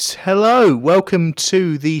Hello, welcome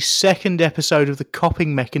to the second episode of the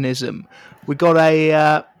Coping Mechanism. We got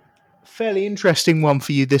a fairly interesting one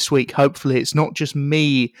for you this week. Hopefully, it's not just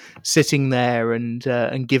me sitting there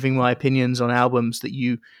and giving my opinions on albums that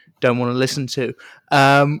you don't want to listen to.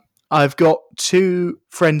 I've got two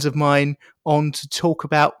friends of mine on to talk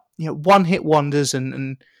about one-hit wonders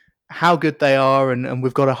and how good they are, and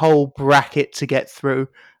we've got a whole bracket to get through.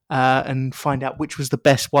 And find out which was the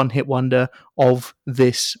best one-hit wonder of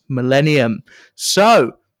this millennium.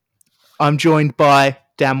 So, I'm joined by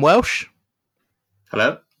Dan Welsh.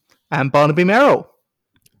 Hello. And Barnaby Merrill.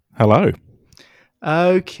 Hello.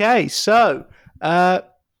 Okay, so,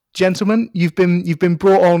 gentlemen, you've been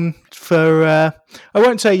brought on for I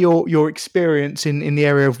won't say your experience in the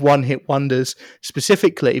area of one-hit wonders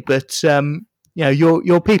specifically, but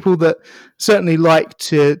you're people that certainly like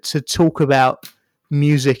to talk about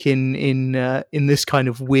music in this kind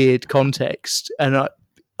of weird context, and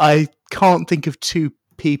I can't think of two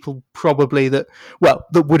people probably that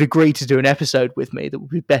would agree to do an episode with me that would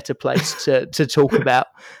be better placed to talk about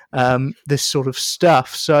this sort of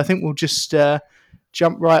stuff. So I think we'll just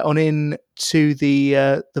jump right on in to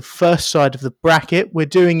the first side of the bracket. We're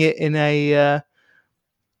doing it in a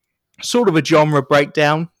sort of a genre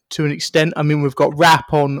breakdown to an extent. I mean, we've got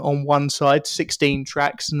rap on one side, 16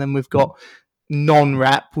 tracks, and then we've got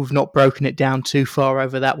non-rap. We've not broken it down too far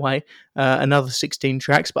over that way. Another 16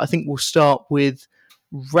 tracks, but I think we'll start with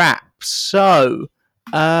rap. So,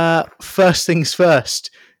 first things first.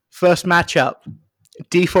 First matchup: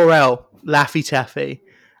 D4L, Laffy Taffy,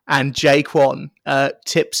 and Jaquan,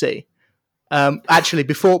 Tipsy. Actually,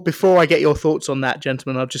 before I get your thoughts on that,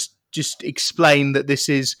 gentlemen, I'll just explain that this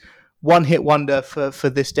is one-hit wonder for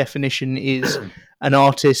this definition is an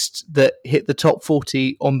artist that hit the top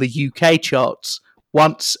 40 on the UK charts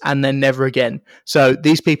once and then never again. So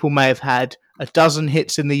these people may have had a dozen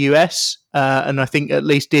hits in the US, and I think at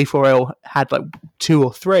least D4L had like 2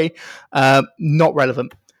 or 3. Not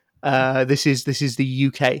relevant. This is the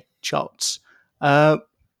UK charts. And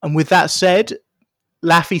with that said,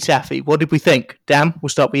 Laffy Taffy, what did we think? Dan, we'll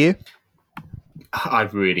start with you. I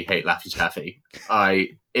really hate Laffy Taffy.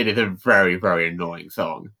 It is a very, very annoying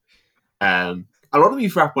song. A lot of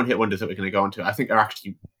these rap one-hit wonders that we're going to go on to, I think, are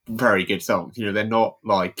actually very good songs. They're not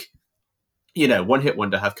like, one-hit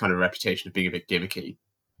wonder has kind of a reputation of being a bit gimmicky.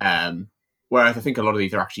 Whereas I think a lot of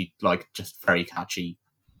these are actually like just very catchy,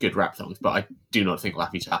 good rap songs. But I do not think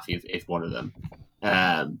Laffy Taffy is one of them.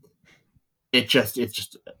 It's just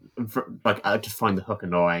like, I just find the hook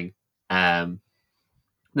annoying. The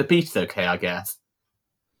beat's okay, I guess.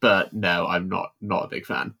 But no, I'm not a big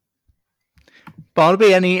fan.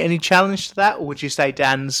 Barnaby, any challenge to that, or would you say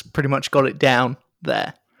Dan's pretty much got it down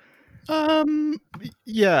there?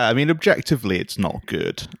 Yeah, I mean, objectively, it's not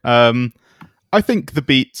good. I think the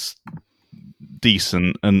beat's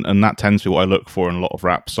decent, and that tends to be what I look for in a lot of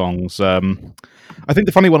rap songs. I think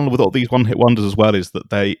the funny one with all these one-hit wonders as well is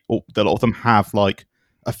that a lot of them have like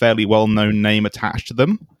a fairly well-known name attached to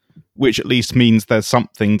them, which at least means there's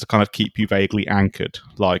something to kind of keep you vaguely anchored.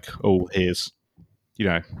 Like, oh, here's,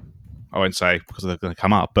 I won't say because they're going to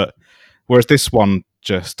come up, but whereas this one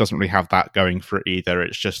just doesn't really have that going for it either.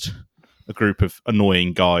 It's just a group of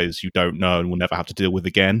annoying guys you don't know and will never have to deal with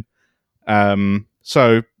again.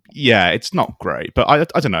 So yeah, it's not great, but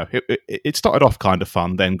I don't know. It started off kind of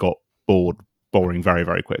fun, then got boring very,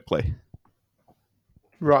 very quickly.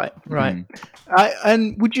 Right.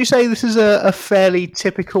 And would you say this is a fairly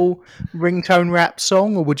typical ringtone rap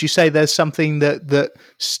song, or would you say there's something that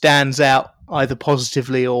stands out either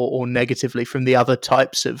positively or negatively from the other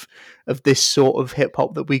types of this sort of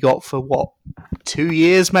hip-hop that we got for, 2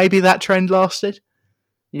 years maybe that trend lasted?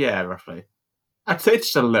 Yeah, roughly. I'd say it's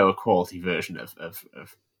just a lower quality version of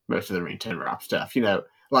most of the ringtone rap stuff.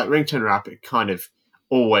 Like ringtone rap, it kind of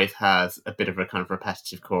always has a bit of a kind of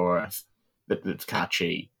repetitive chorus that's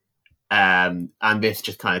catchy, and this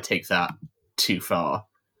just kind of takes that too far,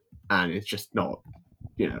 and it's just not,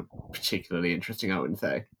 particularly interesting, I wouldn't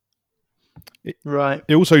say. Right.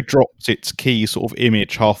 It also drops its key sort of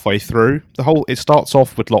image halfway through. It starts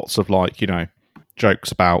off with lots of like,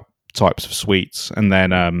 jokes about types of sweets, and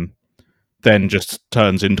then just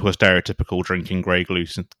turns into a stereotypical drinking Grey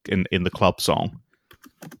Goose in the club song.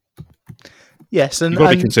 Yes, and you've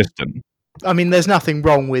got to be consistent. I mean, there's nothing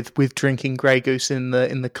wrong with drinking Grey Goose in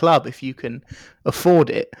the club if you can afford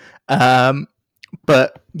it.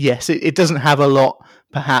 But yes, it doesn't have a lot,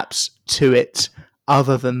 perhaps, to it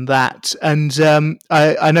other than that. And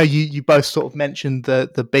I know you both sort of mentioned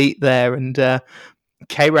the beat there, and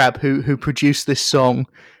K-Rab, who produced this song,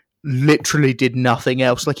 literally did nothing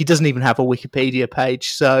else. Like, he doesn't even have a Wikipedia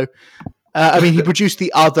page. So I mean, he produced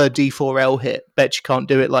the other D4L hit, Bet You Can't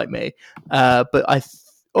Do It Like Me. But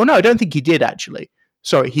no, I don't think he did actually.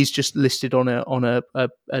 Sorry, he's just listed on a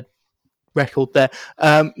record there.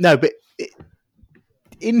 No, but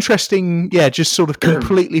interesting, yeah, just sort of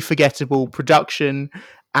completely forgettable production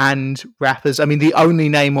and rappers. I mean, the only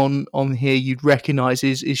name on here you'd recognise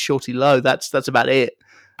is Shorty Low. That's about it.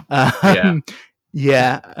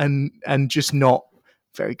 Yeah, and just not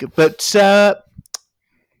very good. But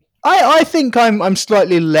I think I'm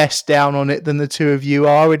slightly less down on it than the two of you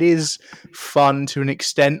are. It is fun to an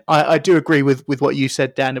extent. I do agree with what you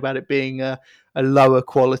said, Dan, about it being a lower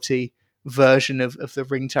quality version of the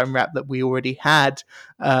ringtone rap that we already had.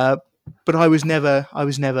 But I was never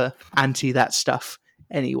anti that stuff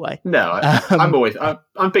anyway. No, I'm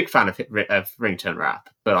a big fan of ringtone rap,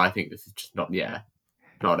 but I think this is just not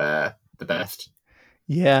the best.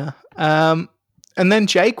 Yeah. And then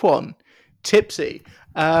Jaquan, Tipsy.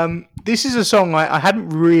 This is a song I hadn't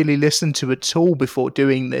really listened to at all before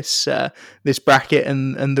doing this this bracket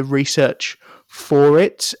and the research for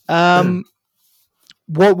it.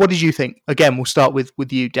 What did you think? Again, we'll start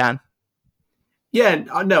with you, Dan. Yeah,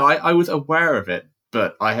 no, I was aware of it,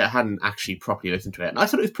 but I hadn't actually properly listened to it, and I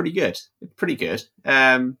thought it was pretty good. It's pretty good.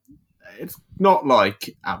 It's not like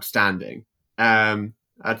outstanding.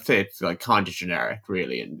 I'd say it's like kind of generic,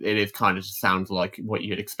 really, and it is kind of sounds like what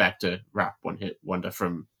you'd expect a rap one-hit wonder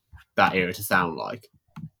from that era to sound like.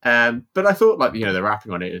 But I thought, like, the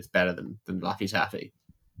rapping on it is better than Laffy Taffy,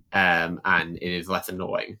 and it is less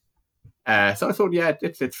annoying. So I thought, yeah,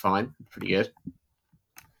 it's fine, it's pretty good.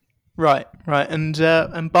 Right.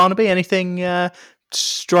 And Barnaby, anything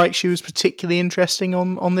strikes you as particularly interesting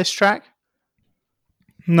on this track?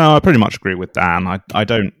 No, I pretty much agree with Dan. I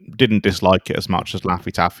didn't dislike it as much as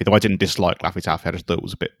Laffy Taffy, though I didn't dislike Laffy Taffy. I just thought it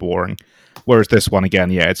was a bit boring. Whereas this one,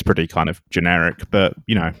 again, yeah, it's pretty kind of generic, but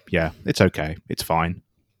yeah, it's okay. It's fine.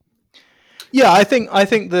 Yeah, I think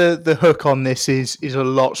the hook on this is a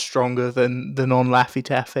lot stronger than on Laffy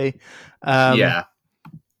Taffy. Yeah.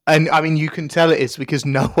 And I mean, you can tell it is because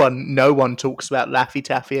no one talks about Laffy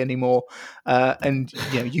Taffy anymore. And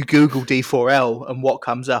you Google D4L, and what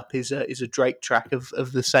comes up is a Drake track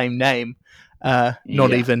of the same name.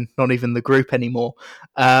 Not even the group anymore.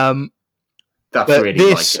 That's really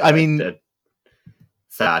this. Like, the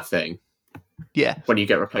sad thing. Yeah, when you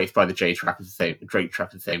get replaced by the Drake track with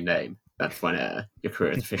the same name, that's when your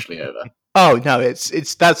career is officially over. Oh no,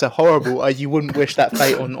 that's a horrible. You wouldn't wish that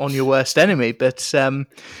fate on your worst enemy. But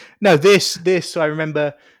no, this I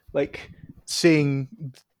remember like seeing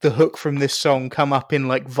the hook from this song come up in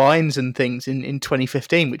like Vines and things in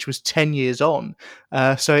 2015, which was 10 years on.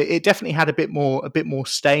 So it definitely had a bit more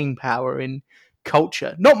staying power in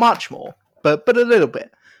culture. Not much more, but a little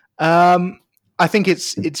bit. I think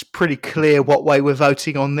it's pretty clear what way we're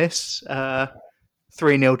voting on this. 3-0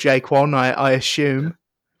 Jaquan, I assume.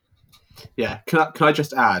 Yeah, can I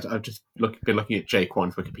just add? I've just been looking at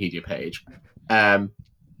Jaquan's Wikipedia page.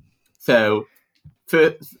 So,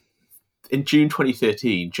 in June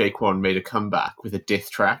 2013, Jaquan made a comeback with a diss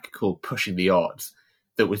track called "Pushing the Odds"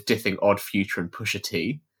 that was dissing Odd Future and Pusha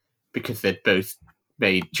T because they'd both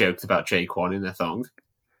made jokes about Jaquan in their songs,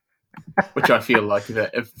 which I feel like is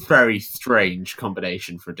a very strange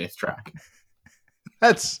combination for a diss track.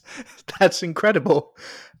 That's incredible.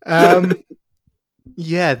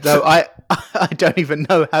 Yeah, though I don't even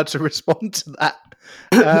know how to respond to that.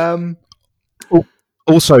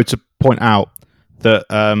 Also, to point out that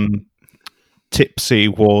Tipsy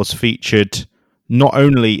was featured not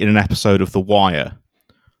only in an episode of The Wire,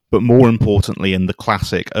 but more importantly in the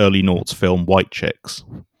classic early noughts film White Chicks.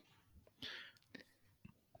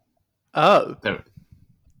 Oh.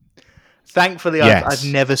 Thankfully, yes.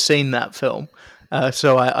 I've never seen that film,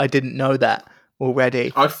 so I didn't know that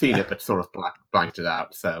already. I've seen it, but sort of blanked it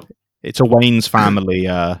out. So it's a Wayne's family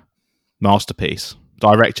masterpiece,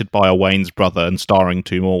 directed by a Wayne's brother and starring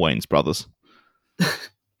two more Wayne's brothers.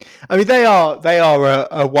 I mean, they are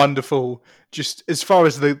a wonderful. Just as far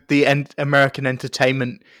as the American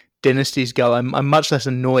entertainment dynasties go, I'm much less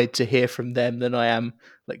annoyed to hear from them than I am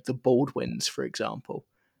like the Baldwins, for example.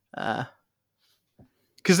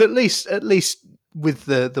 Because at least with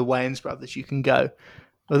the Wayans brothers, you can go,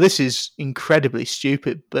 well, this is incredibly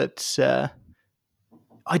stupid, but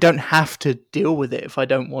I don't have to deal with it if I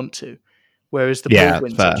don't want to. Whereas the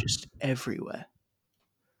Baldwins are just everywhere.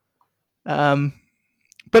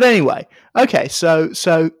 But anyway, okay, so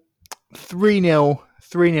 3-0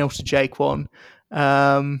 to Jaquan.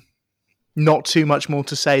 Not too much more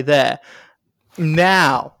to say there.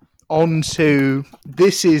 Now on to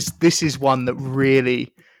this is one that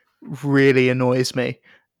really, really annoys me.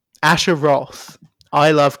 Asher Roth,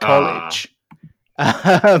 I Love College.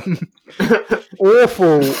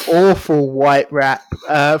 Awful white rap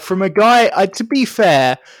from a guy. To be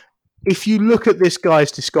fair, if you look at this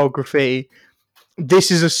guy's discography,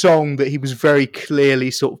 this is a song that he was very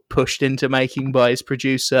clearly sort of pushed into making by his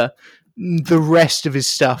producer. The rest of his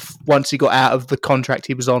stuff, once he got out of the contract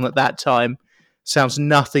he was on at that time, sounds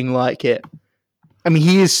nothing like it. I mean,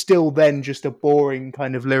 he is still then just a boring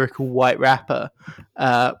kind of lyrical white rapper,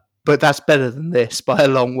 but that's better than this by a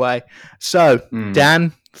long way. So,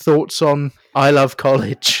 Dan, thoughts on I Love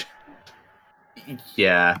College?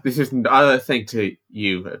 Yeah, this is. I was saying to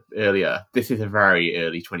you earlier, this is a very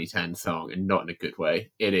early 2010 song, and not in a good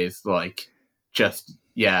way. It is like just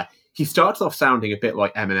He starts off sounding a bit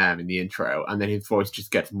like Eminem in the intro, and then his voice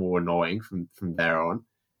just gets more annoying from there on.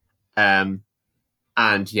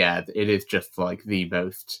 And yeah, it is just like the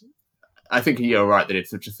most. I think you're right that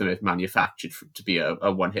it's just the most manufactured to be a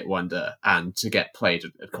one-hit wonder and to get played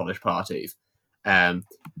at college parties. And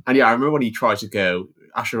yeah, I remember when he tried to go.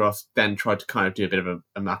 Asher Roth then tried to kind of do a bit of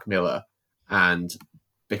a Mac Miller and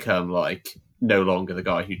become like no longer the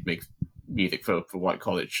guy who'd make music for white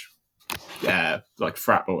college, like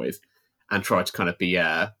frat boys, and tried to kind of be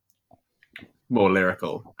more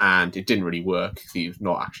lyrical. And it didn't really work because he was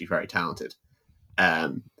not actually very talented.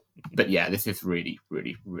 But yeah, this is really,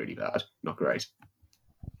 really, really bad. Not great.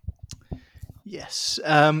 Yes.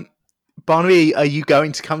 Barnaby, are you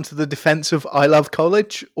going to come to the defense of I Love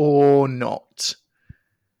College or not?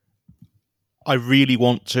 I really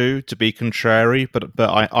want to be contrary, but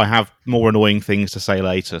I have more annoying things to say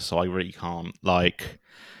later, so I really can't. Like,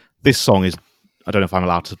 this song is, I don't know if I'm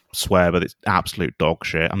allowed to swear, but it's absolute dog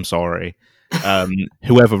shit. I'm sorry.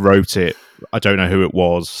 Whoever wrote it, I don't know who it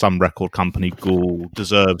was, some record company ghoul,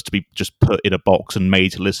 deserves to be just put in a box and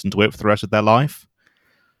made to listen to it for the rest of their life.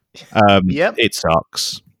 Yep. It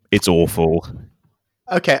sucks. It's awful.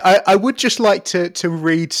 Okay, I would just like to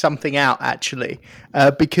read something out, actually,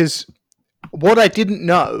 because what I didn't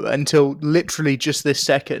know until literally just this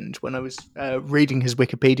second when I was reading his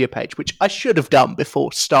Wikipedia page, which I should have done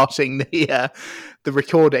before starting the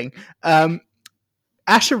recording,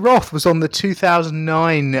 Asher Roth was on the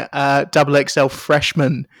 2009 XXL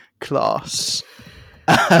freshman class.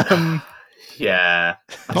 Yeah.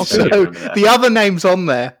 So the other names on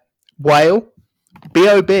there: Whale,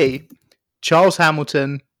 B.O.B., Charles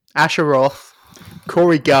Hamilton, Asher Roth,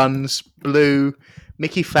 Corey Guns, Blue,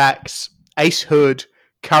 Mickey Fax, Ace Hood,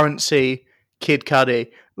 Currency, Kid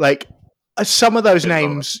Cudi. Like, some of those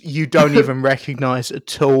names you don't even recognize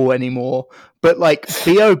at all anymore. But like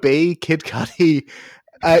B.O.B., Kid Cudi,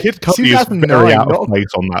 Kid Cudi is very out of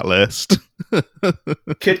place on that list.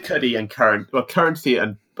 Kid Cudi and Currency,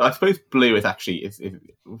 and I suppose Blue is actually is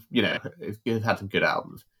it's had some good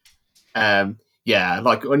albums. Yeah,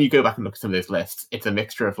 like when you go back and look at some of those lists, it's a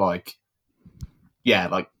mixture of like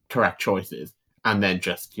correct choices and then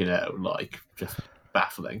just just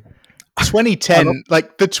baffling. 2010,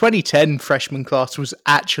 like the 2010 freshman class was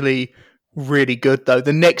actually really good though.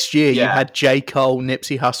 The next year you had J. Cole,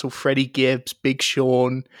 Nipsey Hussle, Freddie Gibbs, Big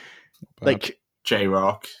Sean, like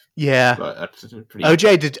J-Rock. Yeah.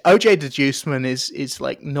 OJ Deduceman is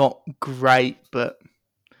like not great, but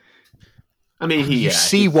I mean you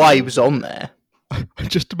see why he was on there.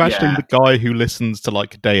 Just imagining the guy who listens to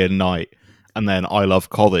like Day and Night and then I Love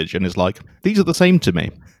College and is like, these are the same to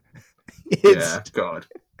me. God.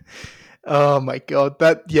 Oh my God.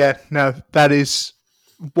 That is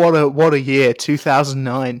what a year,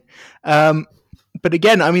 2009. But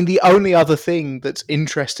again, I mean, the only other thing that's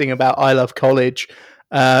interesting about I Love College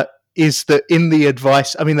is that in the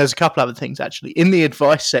advice, I mean, there's a couple other things actually. In the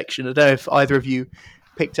advice section, I don't know if either of you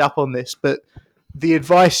picked up on this, but the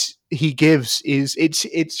advice he gives is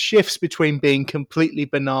it shifts between being completely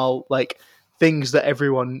banal, like things that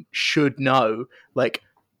everyone should know, like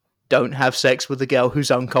don't have sex with a girl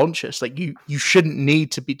who's unconscious. Like you shouldn't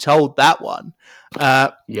need to be told that one.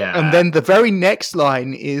 And then the very next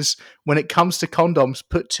line is, when it comes to condoms,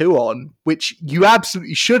 put 2 on, which you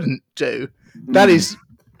absolutely shouldn't do. That is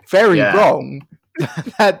very wrong.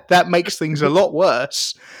 that makes things a lot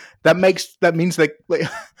worse. That means that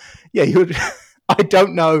I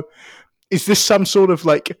don't know. Is this some sort of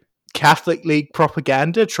like Catholic League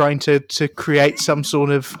propaganda trying to create some sort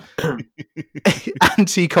of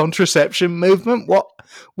anti-contraception movement?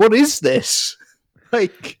 What is this?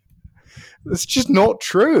 Like, it's just not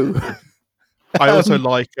true. I also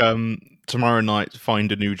like tomorrow night,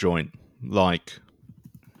 find a new joint. Like,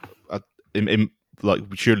 like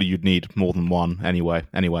surely you'd need more than one anyway.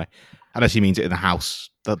 Unless he means it in the house.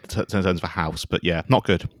 That turns for house, but yeah, not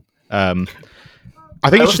good. I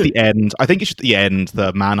think I it's just also- the end. I think it's just the end.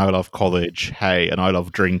 The man, I love college. Hey, and I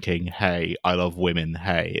love drinking. Hey, I love women.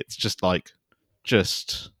 Hey, it's just like,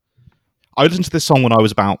 just. I listened to this song when I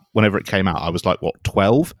was about whenever it came out. I was like what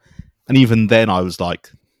 12, and even then I was like,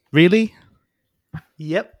 really?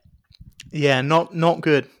 Yep. Yeah, not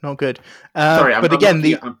good, not good. Sorry, But again,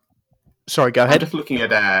 sorry, go I'm ahead. just looking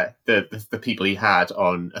at the people he had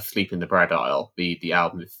on Asleep in the Bread Aisle, the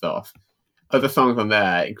album and stuff. Other songs on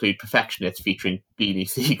there include Perfectionist featuring Beanie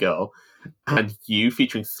Siegel and You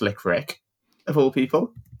featuring Slick Rick, of all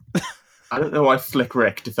people. I don't know why Slick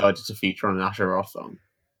Rick decided to feature on an Asher Roth song,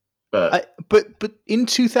 but But in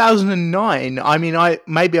 2009, I mean,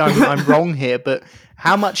 I'm wrong here, but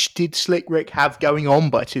how much did Slick Rick have going on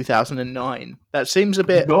by 2009? That seems a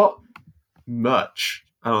bit. not much,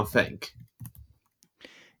 I don't think.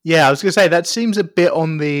 Yeah, I was going to say that seems a bit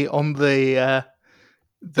on the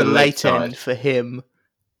The late side. end for him.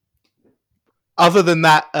 Other than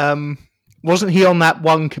that, wasn't he on that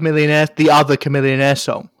one the other Chameleonaire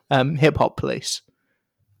song, Hip Hop Police?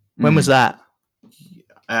 When was that?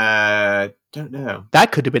 Don't know.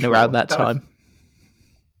 That could have been around that time.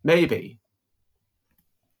 Maybe.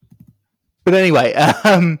 But anyway,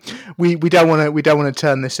 we don't want to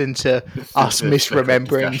turn this into us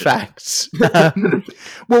misremembering facts.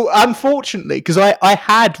 Well, unfortunately, because I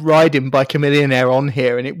had "Riding" by Chameleonaire on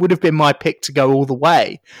here, and it would have been my pick to go all the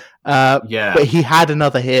way. Yeah, But he had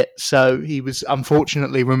another hit, so he was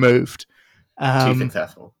unfortunately removed. too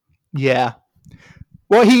successful. Yeah.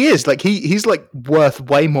 Well, he is like he's like worth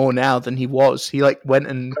way more now than he was. He like went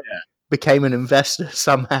and became an investor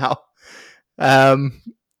somehow.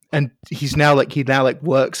 And he now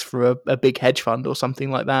works for a big hedge fund or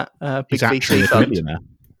something like that. Big He's actually VC a fund. millionaire.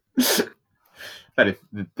 That is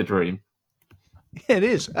the dream. Yeah, it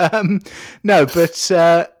is. No, but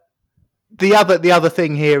the other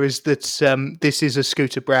thing here is that this is a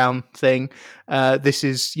Scooter Brown thing. This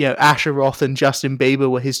is Asher Roth and Justin Bieber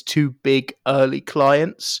were his two big early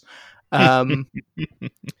clients. Odd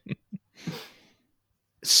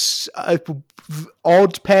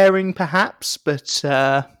pairing, perhaps, but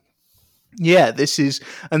yeah, this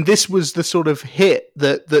was the sort of hit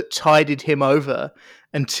that tided him over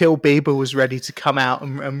until Bieber was ready to come out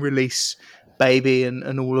and release Baby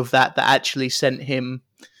and all of that actually sent him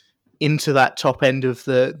into that top end of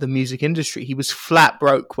the music industry. He was flat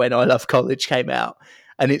broke when I Love College came out,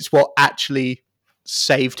 and it's what actually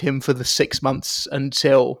saved him for the 6 months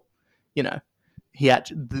until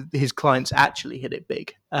his clients actually hit it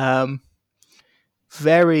big.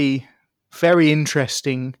 Very, very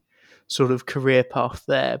interesting sort of career path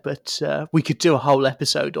there, but we could do a whole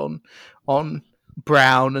episode on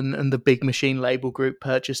Brown and the Big Machine label group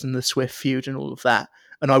purchase and the Swift feud and all of that,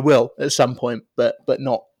 and I will at some point, but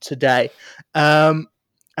not today. And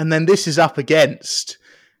then this is up against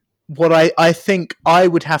what I think I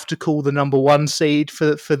would have to call the number one seed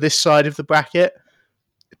for this side of the bracket,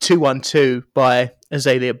 212 by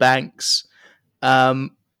Azalea Banks.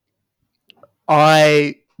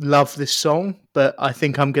 I love this song, but I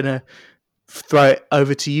think I'm going to throw it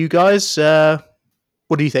over to you guys.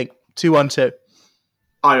 What do you think? 212.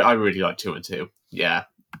 I really like 212. Yeah.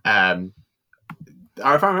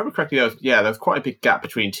 If I remember correctly, there was quite a big gap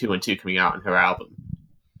between 212 coming out and her album.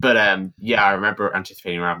 But I remember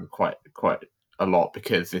anticipating her album quite a lot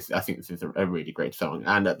because I think this is a really great song,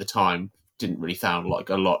 and at the time didn't really sound like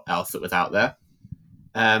a lot else that was out there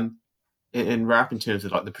in rap in terms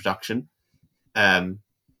of like the production.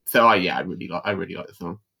 So I really like the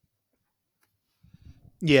song.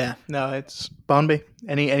 Yeah, no, it's Barnby.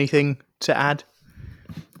 Anything to add?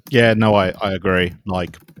 Yeah, no, I agree.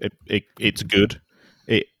 Like it's good.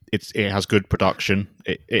 It has good production.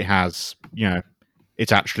 It has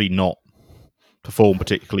it's actually not performed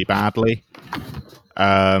particularly badly.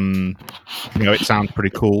 It sounds pretty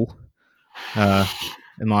cool,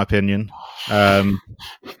 in my opinion.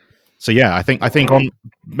 So yeah, I think on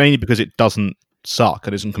mainly because it doesn't suck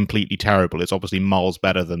and isn't completely terrible. It's obviously miles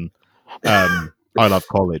better than I Love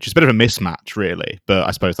College. It's a bit of a mismatch, really, but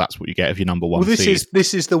I suppose that's what you get if you're number one. Well, seed.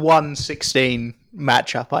 this is the 116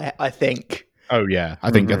 matchup. I think. Oh yeah, I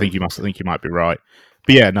think you might be right.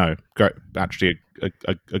 But yeah, no, great. Actually,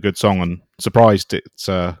 a good song, and surprised it's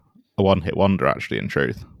a one-hit wonder. Actually, in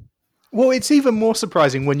truth. Well, it's even more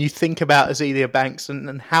surprising when you think about Azalea Banks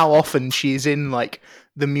and how often she is in like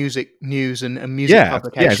the music news and music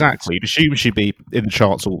publications. Yeah, exactly. She should be in the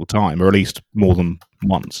charts all the time, or at least more than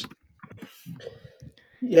once.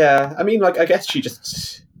 Yeah, I mean, like, I guess she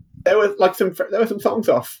just there were some songs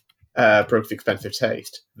off Brooke's Expensive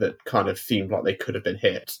Taste that kind of seemed like they could have been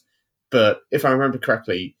hits, but if I remember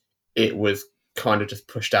correctly, it was kind of just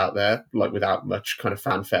pushed out there, like without much kind of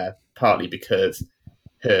fanfare, partly because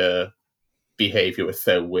her behavior was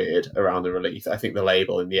so weird around the release. I think the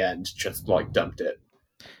label in the end just like dumped it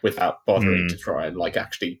without bothering to try and like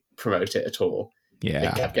actually promote it at all. Yeah.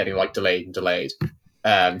 It kept getting like delayed and delayed.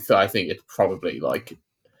 So I think it's probably like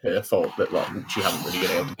her fault that like she hasn't really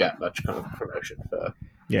been able to get much kind of promotion for.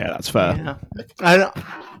 Yeah, that's fair. Yeah.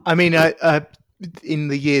 I mean, in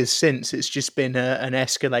the years since, it's just been an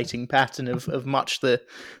escalating pattern of much the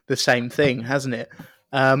same thing, hasn't it?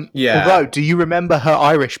 Although, do you remember her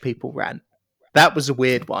Irish people rant? That was a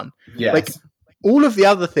weird one. Yes. Like all of the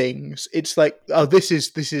other things, it's like, oh, this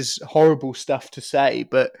is horrible stuff to say,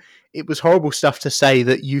 but it was horrible stuff to say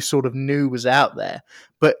that you sort of knew was out there.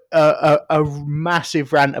 But a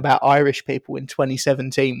massive rant about Irish people in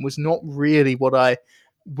 2017 was not really what I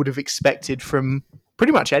would have expected from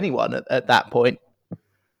pretty much anyone at that point.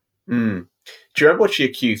 Do you remember what she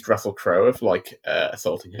accused Russell Crowe of, like,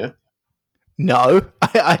 assaulting her? No,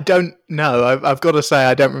 I don't know. I've got to say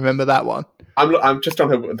I don't remember that one. I'm just on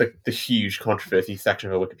the huge controversy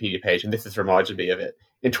section of her Wikipedia page, and this has reminded me of it.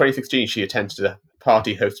 In 2016, she attended a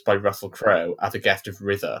party hosted by Russell Crowe as a guest of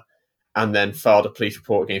RZA, and then filed a police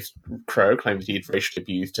report against Crowe, claiming that he'd racially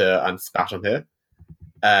abused her and spat on her.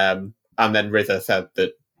 And then RZA said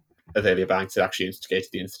that Azalea Banks had actually instigated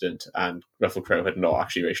the incident, and Russell Crowe had not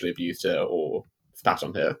actually racially abused her or spat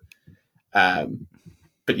on her.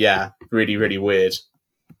 But yeah, really, really weird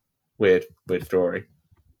story.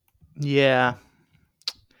 Yeah.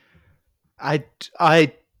 How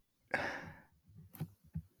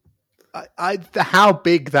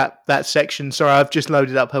big that section? Sorry, I've just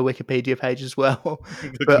loaded up her Wikipedia page as well,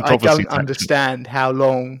 but I don't understand how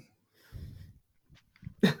long.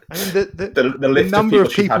 I mean, the list number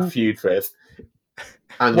of people she had feuds with.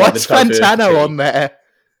 And what's Fantano on there?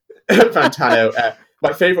 Fantano.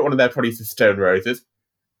 My favourite one of their probably is the Stone Roses.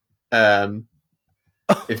 Oh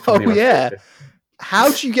yeah. Favorite.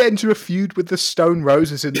 How do you get into a feud with the Stone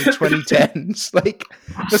Roses in the 2010s? Like,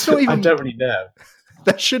 that's not even. I don't really know.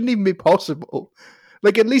 That shouldn't even be possible.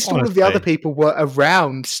 Like, at least all of the other people were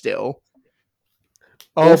around still.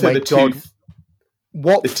 Oh also my god!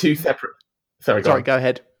 What the two separate? Sorry, go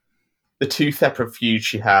ahead. The two separate feuds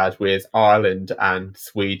she had with Ireland and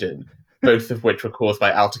Sweden, both of which were caused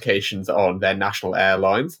by altercations on their national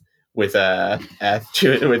airlines with air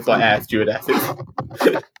stewardesses.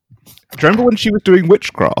 Do you remember when she was doing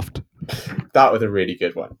witchcraft? That was a really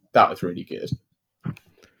good one. That was really good.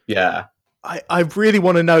 Yeah. I really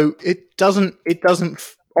want to know. It doesn't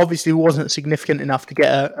obviously wasn't significant enough to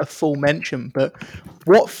get a full mention, but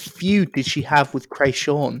what feud did she have with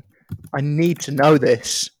Kreayshawn? I need to know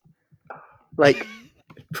this. Like,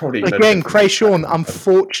 probably again, Kreayshawn,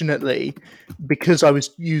 unfortunately, because I was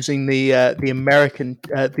using the American,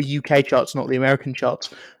 the UK charts, not the American charts,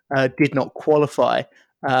 did not qualify.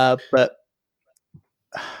 But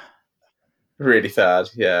really sad,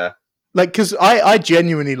 yeah. Like, because I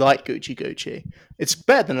genuinely like Gucci Gucci. It's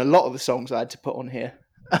better than a lot of the songs I had to put on here.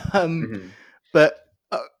 But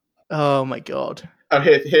oh my god! Oh,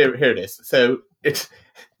 here it is. So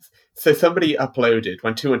somebody uploaded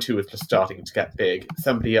when 212 was just starting to get big.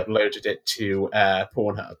 Somebody uploaded it to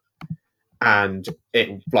Pornhub, and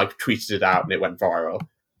it like tweeted it out, and it went viral.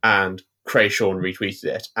 And Kreayshawn retweeted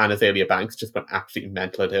it, and Azalea Banks just went absolutely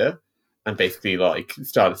mental at her, and basically like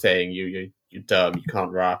started saying you're dumb, you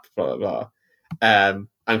can't rap, blah blah blah. And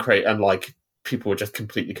like people were just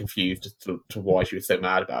completely confused as to why she was so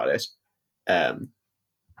mad about it.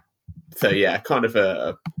 So yeah, kind of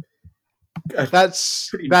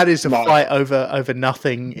that is a fight over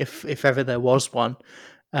nothing, if ever there was one.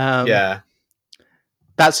 Yeah,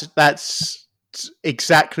 that's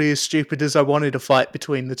exactly as stupid as I wanted a fight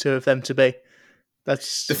between the two of them to be.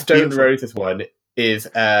 That's the Stone Roses one is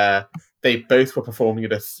they both were performing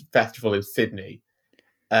at a festival in Sydney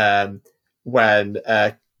when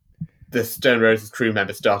the Stone Roses crew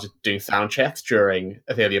members started doing sound checks during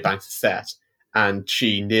Azalea Banks' set, and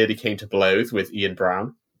she nearly came to blows with Ian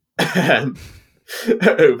Brown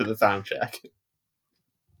over the sound check.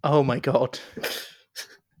 Oh my god.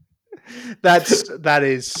 That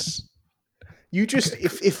is you just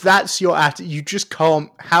if that's your attitude, you just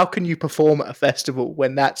can't. How can you perform at a festival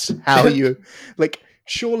when that's how you like?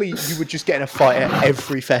 Surely you would just get in a fight at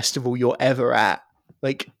every festival you're ever at.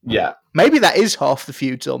 Like, yeah, maybe that is half the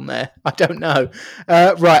feuds on there. I don't know.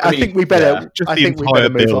 Right, I think we better. Yeah, I think we better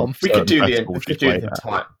move on. We could do the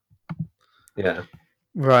time. Yeah.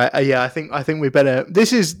 Right. Yeah. I think we better.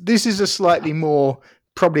 This is a slightly more,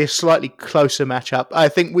 probably a slightly closer matchup. I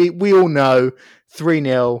think we all know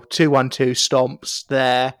 3-0, 2-1-2 stomps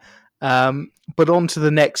there. But on to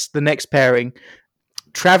the next pairing.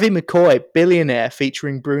 Travie McCoy, Billionaire,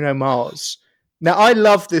 featuring Bruno Mars. Now, I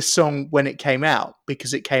love this song when it came out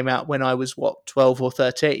because it came out when I was, 12 or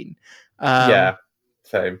 13. Yeah,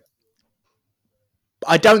 same.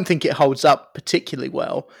 I don't think it holds up particularly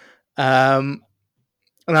well. And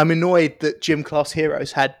I'm annoyed that Gym Class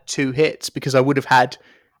Heroes had 2 hits because I would have had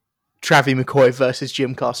Travie McCoy versus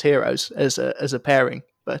Gym Class Heroes as a pairing.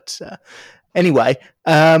 But anyway,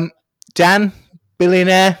 Dan,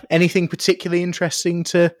 Billionaire, anything particularly interesting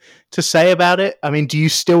to say about it? I mean, do you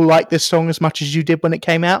still like this song as much as you did when it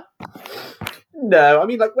came out? No, I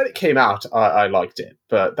mean, like when it came out, I liked it,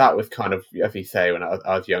 but that was kind of, as you say, when I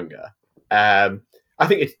was younger. I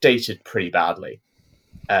think it's dated pretty badly,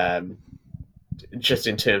 just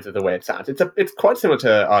in terms of the way it sounds. It's quite similar to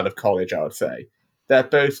Isle of College, I would say. They're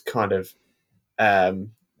both kind of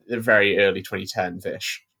very early 2010s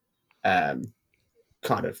ish,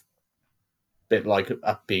 kind of bit like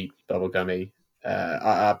upbeat, bubblegummy.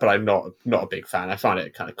 But I'm not a big fan. I find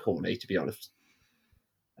it kind of corny, to be honest.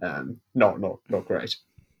 Not great.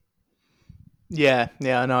 Yeah,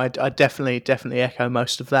 no, I definitely echo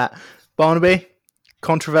most of that. Barnaby,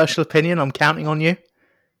 controversial opinion. I'm counting on you.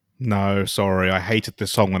 No, sorry. I hated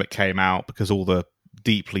this song when it came out because all the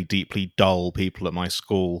deeply, deeply dull people at my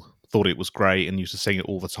school thought it was great and used to sing it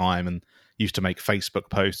all the time and used to make Facebook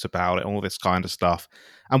posts about it, all this kind of stuff.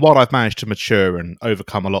 And while I've managed to mature and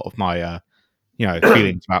overcome a lot of my,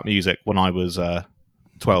 feelings about music when I was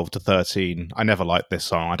 12 to 13, I never liked this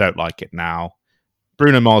song. I don't like it now.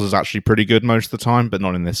 Bruno Mars is actually pretty good most of the time, but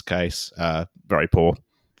not in this case. Very poor.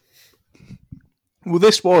 Well,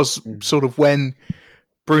 this was sort of when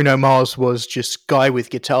Bruno Mars was just guy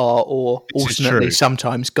with guitar or alternately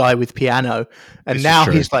sometimes guy with piano. And now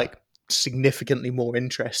he's like significantly more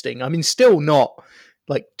interesting. I mean, still not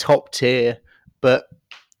like top tier, but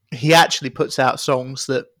he actually puts out songs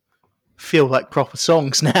that feel like proper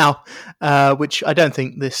songs now, which I don't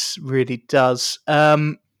think this really does.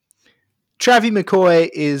 Travie McCoy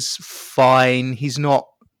is fine. He's not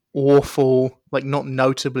awful, like not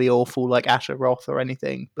notably awful like Asher Roth or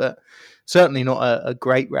anything, but certainly not a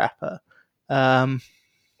great rapper.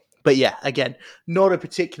 But yeah, again, not a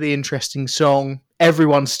particularly interesting song.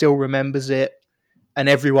 Everyone still remembers it, and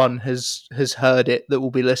everyone has heard it that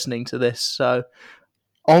will be listening to this. So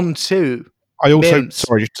on to I also, Mims.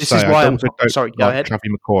 sorry, just to This say, is why I I'm also don't sorry. Go like ahead.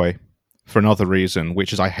 Travie McCoy for another reason,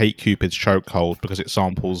 which is I hate Cupid's Chokehold because it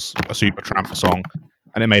samples a Supertramp song,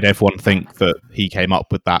 and it made everyone think that he came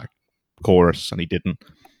up with that chorus, and he didn't.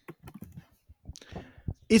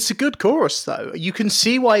 It's a good chorus, though. You can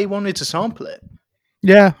see why he wanted to sample it.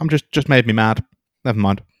 Yeah, I'm just made me mad. Never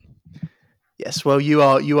mind. Yes, well, you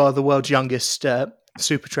are the world's youngest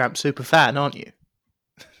Supertramp super fan, aren't you?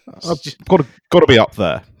 Got to be up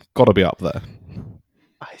there. Got to be up there.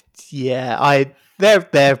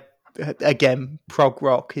 They're again, prog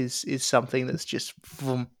rock is something that's just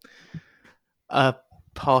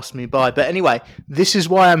passed me by. But anyway, This Is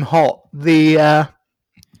Why I'm Hot. The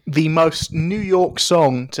most New York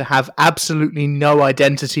song to have absolutely no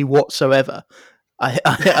identity whatsoever.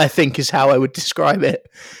 I think is how I would describe it,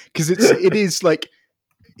 because it is like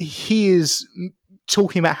he is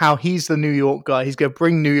talking about how he's the New York guy. He's going to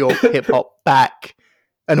bring New York hip hop back,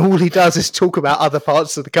 and all he does is talk about other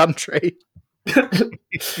parts of the country.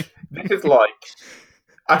 This is like,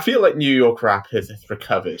 I feel like New York rap has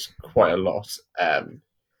recovered quite a lot.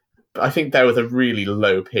 But I think there was a really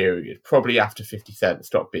low period, probably after 50 Cent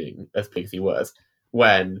stopped being as big as he was,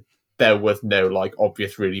 when there was no like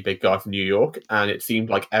obvious really big guy from New York, and it seemed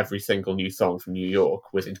like every single new song from New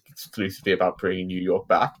York was exclusively about bringing New York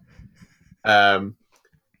back.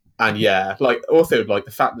 And yeah, like also like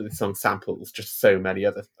the fact that this song samples just so many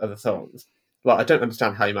other songs. Like I don't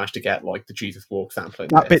understand how you managed to get like the Jesus Walk sample in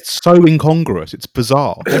That bit's so incongruous. It's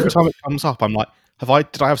bizarre. Every time it comes up, I'm like,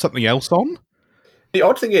 did I have something else on? The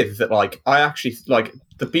odd thing is that like I actually like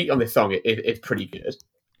the beat on this song. It's pretty good.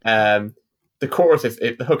 The chorus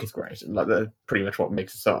the hook is great, and like that's pretty much what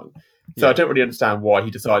makes the song. So I don't really understand why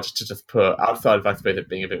he decided to just put, outside of I suppose it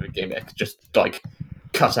being a bit of a gimmick, just like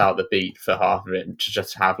cut out the beat for half of it and to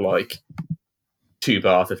just have like 2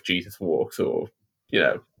 bars of Jesus Walks or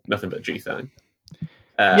nothing but G thing.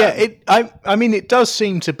 I mean it does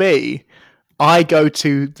seem to be. I go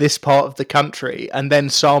to this part of the country and then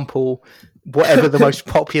sample whatever the most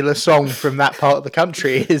popular song from that part of the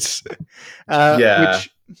country is. Which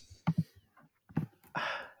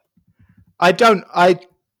I don't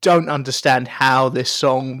understand how this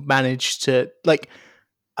song managed to like.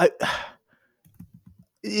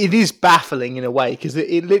 It is baffling in a way because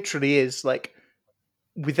it literally is like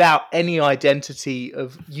without any identity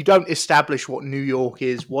of, you don't establish what New York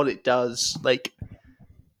is, what it does, like,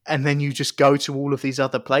 and then you just go to all of these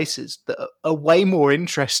other places that are way more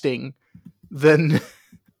interesting than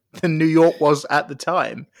than New York was at the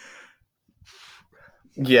time.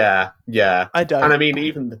 Yeah. I don't. And I mean,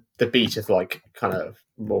 even the beat is like kind of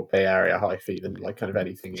more Bay Area hi-fi than like kind of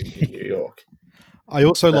anything in New York. I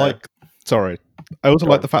also like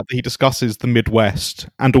the fact that he discusses the Midwest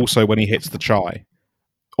and also when he hits the chai.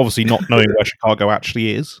 Obviously, not knowing where Chicago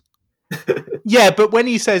actually is. Yeah, but when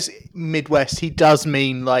he says Midwest, he does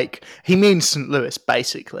mean he means St. Louis,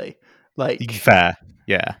 basically. Fair,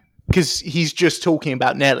 yeah, because he's just talking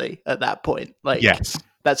about Nelly at that point. Yes,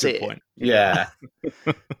 that's good it. point. Yeah,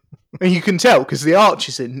 and you can tell because the arch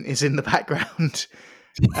is in the background.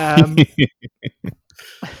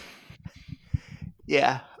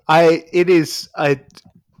 Yeah, I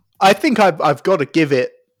think I've got to give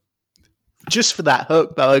it, just for that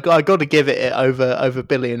hook though. I got to give it over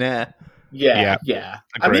Billionaire. Yeah.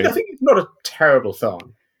 I mean, I think it's not a terrible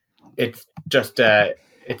song. It's just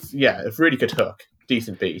it's a really good hook,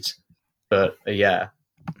 decent beat, but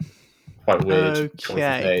quite weird choices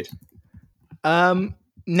made.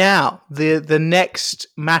 Now the next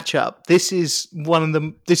matchup. This is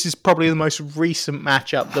probably the most recent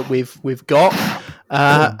matchup that we've got,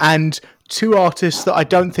 and two artists that I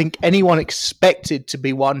don't think anyone expected to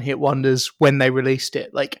be one-hit wonders when they released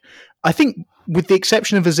it. I think, with the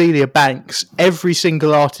exception of Azealia Banks, every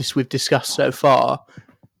single artist we've discussed so far,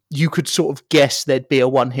 you could sort of guess there'd be a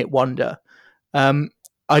one-hit wonder.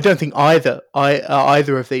 I don't think either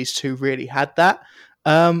of these two really had that.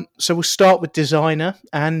 So we'll start with Designer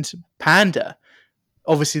and Panda.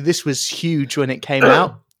 Obviously, this was huge when it came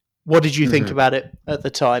out. What did you think about it at the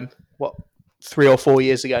time? 3 or 4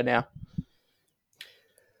 years ago now?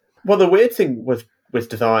 Well, the weird thing with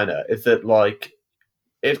Designer is that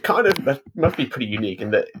it kind of must be pretty unique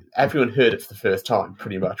in that everyone heard it for the first time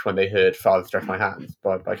pretty much when they heard Father Stretch My Hands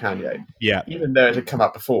by Kanye. Yeah. Even though it had come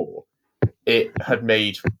out before, it had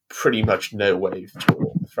made pretty much no waves at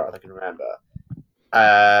all, as far as I can remember,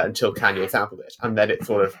 until Kanye sampled it. And then it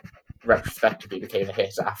sort of retrospectively became a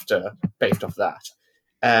hit after, based off that,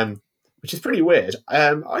 which is pretty weird.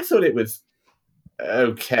 I thought it was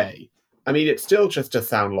okay. I mean, it still just does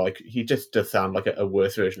sound like, he just does sound like a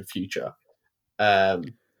worse version of Future.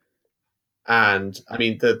 And I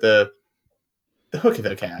mean, the hook is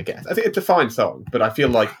okay, I guess. I think it's a fine song, but I feel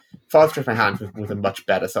like Father Stretch My Hands was a much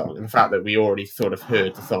better song. And the fact that we already sort of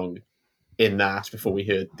heard the song in that before we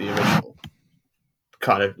heard the original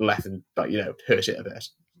kind of lessened, hurt it a bit.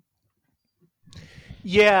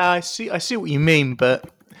 Yeah, I see what you mean, but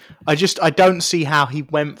I don't see how he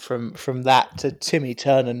went from that to Timmy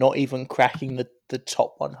Turner not even cracking the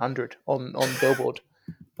top 100 on Billboard.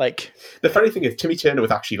 The funny thing is, Timmy Turner was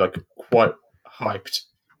actually quite hyped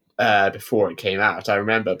before it came out. I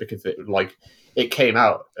remember because it came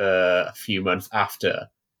out a few months after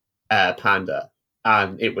Panda,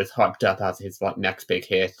 and it was hyped up as his next big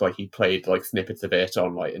hit. He played snippets of it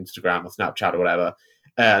on Instagram or Snapchat or whatever,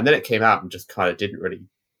 and then it came out and just kind of didn't really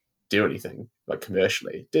do anything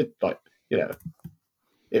commercially. It did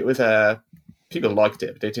it was people liked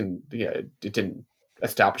it, but it didn't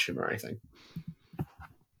establish him or anything.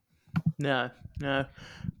 No.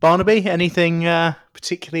 Barnaby, anything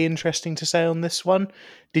particularly interesting to say on this one?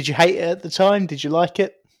 Did you hate it at the time? Did you like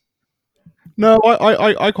it? No,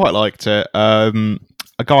 I quite liked it. A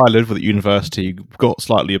guy I lived with at university got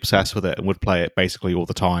slightly obsessed with it and would play it basically all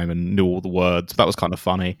the time and knew all the words. That was kind of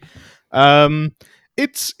funny.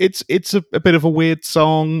 It's a bit of a weird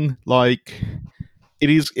song.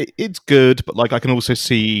 It's good, but I can also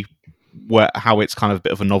see how it's kind of a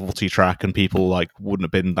bit of a novelty track and people wouldn't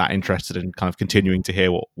have been that interested in kind of continuing to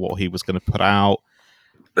hear what he was going to put out.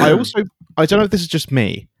 I don't know if this is just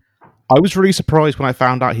me. I was really surprised when I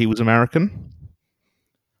found out he was American.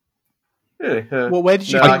 Well, where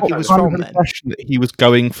did you think he was from then? That he was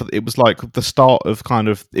going for. It was the start of kind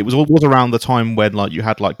of. It was around the time when you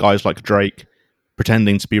had guys like Drake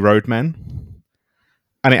pretending to be roadmen,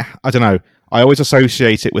 and I don't know. I always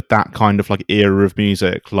associate it with that kind of era of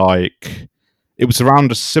music. It was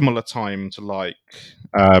around a similar time to what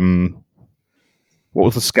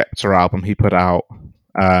was the Skepta album he put out?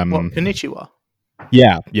 Konnichiwa?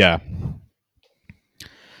 Yeah.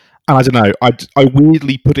 And I don't know. I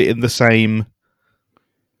weirdly put it in the same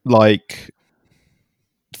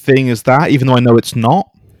thing as that, even though I know it's not,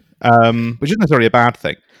 which isn't necessarily a bad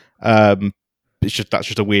thing. That's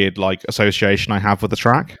just a weird association I have with the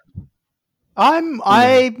track.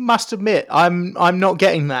 I must admit, I'm not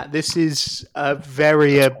getting that. This is a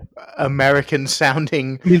very American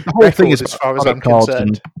sounding I mean, the whole thing record, is as far as credit I'm cards and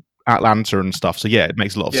concerned. Atlanta and stuff. So yeah, it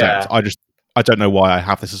makes a lot of sense. Yeah. I don't know why I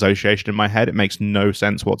have this association in my head. It makes no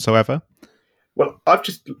sense whatsoever. Well, I've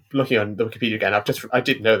just looking on the Wikipedia again. I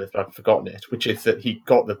did know this, but I've forgotten it. Which is that he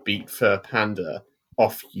got the beat for Panda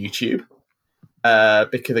off YouTube,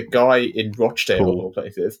 because a guy in Rochdale, of all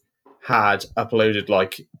places, had uploaded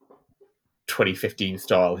like 2015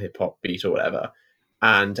 style hip hop beat or whatever,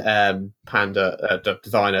 and Panda, the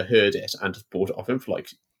designer, heard it and just bought it off him for like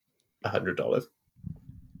 $100,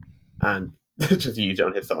 and just used it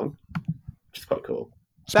on his song, which is quite cool.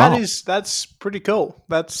 Smart. That's pretty cool.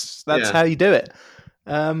 That's Yeah. how you do it.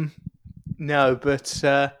 No, but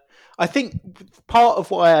I think part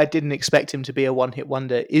of why I didn't expect him to be a one-hit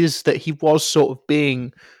wonder is that he was sort of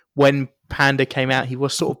being, when Panda came out, he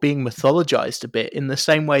was sort of being mythologized a bit in the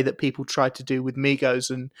same way that people tried to do with Migos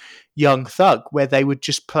and Young Thug, where they would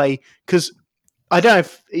just play, because I don't know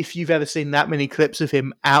if you've ever seen that many clips of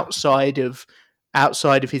him outside of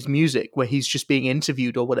his music where he's just being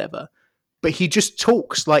interviewed or whatever, but he just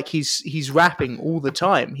talks like he's rapping all the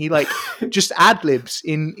time. He like just ad libs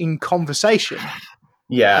in conversation.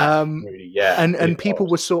 Yeah, really, yeah. And people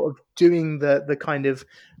were sort of doing the kind of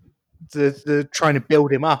the trying to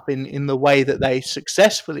build him up in the way that they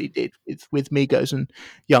successfully did with Migos and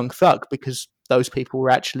Young Thug, because those people were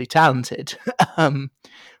actually talented,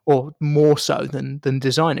 or more so than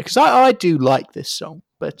Designer. Because I do like this song,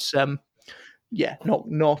 but yeah,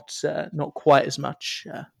 not quite as much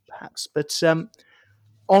perhaps. But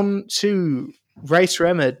on to Racer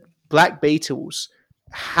Emmerd, Black Beatles.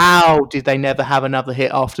 How did they never have another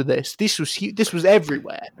hit after this? This was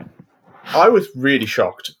everywhere. I was really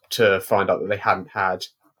shocked to find out that they hadn't had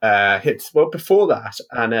hits before that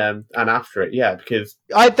and after it. Yeah, because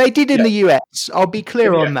they did in the US. I'll be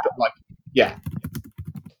clear on that.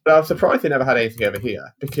 But I was surprised they never had anything over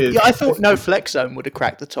here, because I thought No Flex Zone would have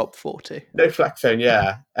cracked the top 40. No Flex Zone,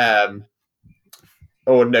 yeah,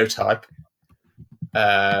 or No Type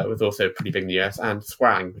was also pretty big in the US, and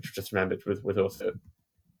Swang, which I just remembered, was also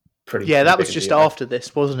pretty. Yeah, that big was in the just US. after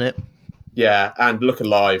this, wasn't it? Yeah, and Look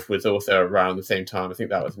Alive was also around the same time. I think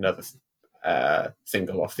that was another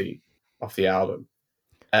single off the album.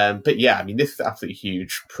 But yeah, I mean, this is absolutely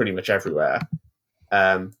huge, pretty much everywhere.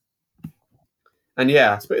 And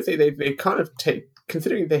yeah, I suppose they kind of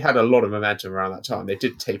considering they had a lot of momentum around that time, they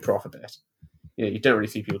did taper off a bit. You know, you don't really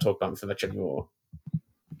see people talk about them so much anymore.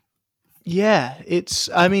 Yeah,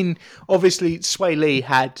 I mean, obviously, Sway Lee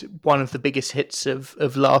had one of the biggest hits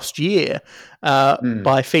of last year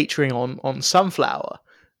by featuring on Sunflower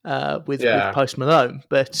with Post Malone.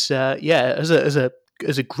 But yeah, as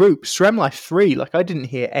a group, Stremlife 3, like, I didn't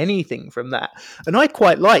hear anything from that. And I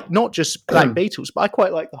quite like not just Black Beatles, but I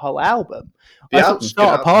quite like the whole album. I thought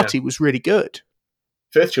Starter Party was really good.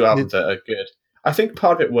 First two albums are good. I think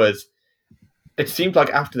part of it was, it seemed like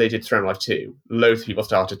after they did Stremlife 2, loads of people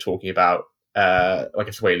started talking about like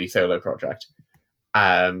a Sway Lee solo project.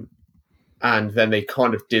 And then they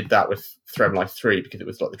kind of did that with Stremlife 3, because it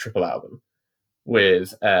was like the triple album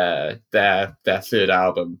with their third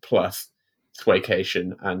album plus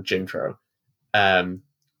Swaycation and Jimtro.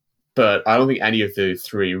 But I don't think any of those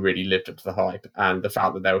three really lived up to the hype, and the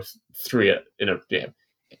fact that there was three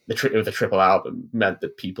the triple album meant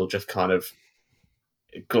that people just kind of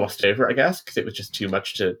glossed over it, I guess, because it was just too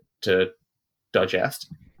much to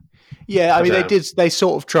digest. Yeah, I mean, they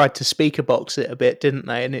sort of tried to speaker box it a bit, didn't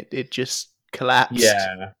they? And it just collapsed.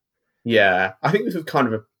 Yeah. I think this was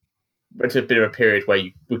kind of it's a bit of a period where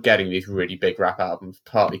you were getting these really big rap albums,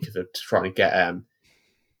 partly because of trying to get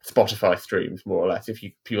Spotify streams, more or less.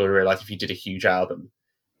 People realised if you did a huge album,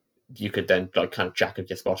 you could then like kind of jack up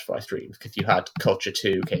your Spotify streams, because you had Culture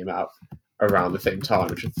 2 came out around the same time,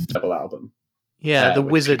 which was a double album. Yeah, The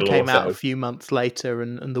Wizard came out a few months later,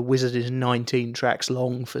 and The Wizard is 19 tracks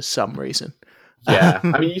long for some reason. Yeah,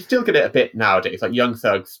 I mean, you still get it a bit nowadays. Like Young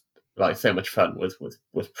Thug's, like So Much Fun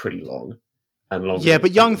was pretty long and long. Yeah,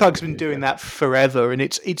 but Young Thug's been doing that forever, and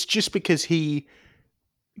it's just because he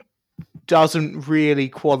doesn't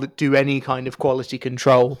really do any kind of quality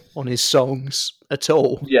control on his songs at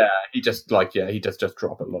all. Yeah, he just drop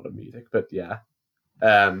a lot of music, but yeah.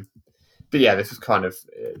 But yeah, this is kind of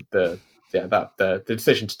the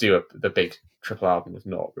decision to do the big triple album was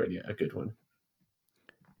not really a good one.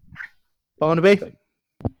 Barnaby,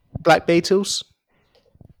 Black Beatles.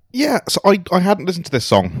 Yeah, so I hadn't listened to this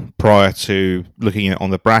song prior to looking at it on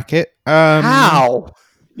the bracket. How?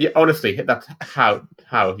 Yeah, honestly, that's how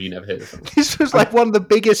have you never heard this song? This was like one of the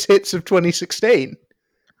biggest hits of 2016.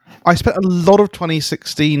 I spent a lot of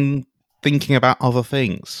 2016 thinking about other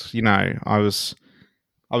things. You know, I was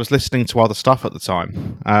listening to other stuff at the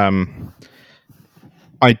time.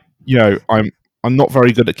 I'm not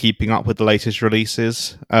very good at keeping up with the latest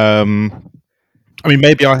releases. I mean,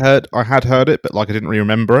 maybe I had heard it, but like I didn't really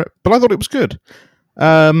remember it. But I thought it was good.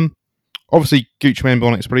 Obviously, Gucci Mane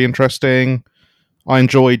Bonnet is pretty interesting. I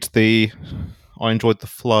enjoyed the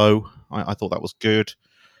flow. I thought that was good.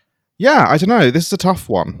 Yeah, I don't know. This is a tough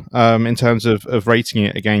one in terms of rating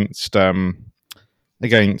it against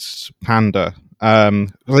Panda. I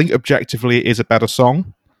think objectively it is a better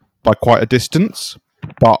song by quite a distance,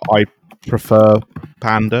 but I prefer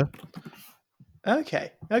Panda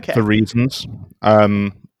Okay. for reasons.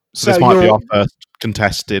 So So this might be our first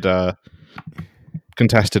contested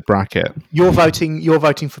bracket. you're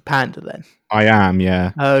voting for Panda then. I am,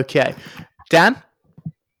 yeah. Okay. Dan?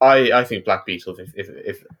 I think Black Beatles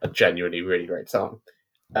is a genuinely really great song.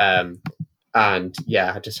 And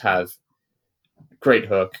yeah, it just has great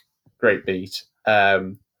hook, great beat.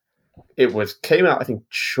 It came out, I think,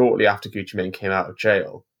 shortly after Gucci Mane came out of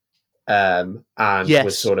jail. And Yes.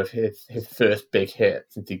 was sort of his first big hit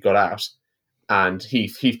since he got out. And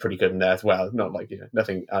he's pretty good in there as well. Not like,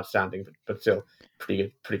 nothing outstanding, but still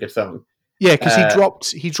pretty good song. Yeah, because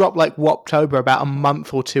he dropped like Woptober about a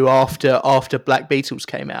month or two after Black Beatles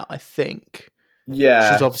came out, I think. Yeah,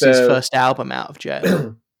 which was obviously his first album out of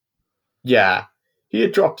jail. Yeah, he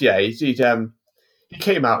had dropped. Yeah, he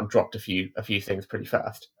came out and dropped a few things pretty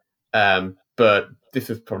fast. But this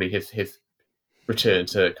was probably his return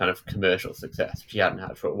to kind of commercial success, which he hadn't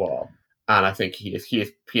had for a while. And I think he is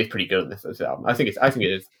pretty good on this album. I think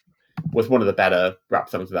it was one of the better rap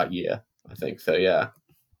songs of that year. I think so. Yeah.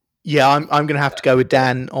 Yeah, I'm going to have to go with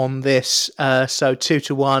Dan on this. So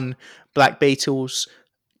 2-1, Black Beatles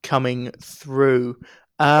coming through.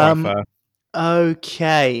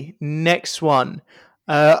 Okay, next one.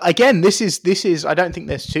 Again, this is. I don't think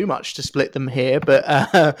there's too much to split them here,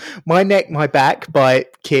 but "My Neck, My Back" by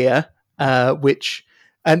Kia,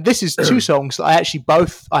 and this is two songs that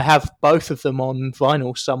I have both of them on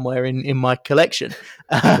vinyl somewhere in my collection.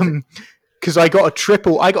 Because I got a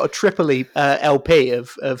triple LP of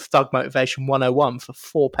Thug Motivation 101 for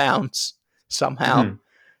 £4 somehow.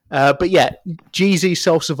 Mm-hmm. But yeah, Jeezy,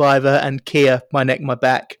 Soul Survivor, and Kia, My Neck, My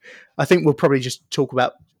Back. I think we'll probably just talk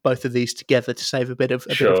about both of these together to save a bit of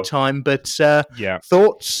time. But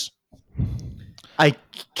thoughts?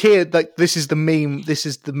 Kia, like this is the meme. This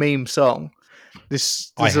is the meme song.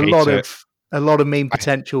 There's a lot of meme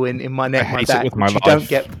potential in My Neck, My Back, which you don't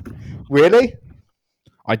get. Really?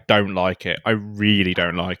 I don't like it. I really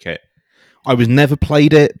don't like it. I was never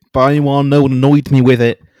played it by anyone. No one annoyed me with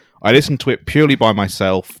it. I listened to it purely by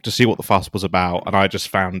myself to see what the fuss was about, and I just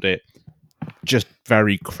found it just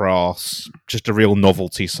very crass. Just a real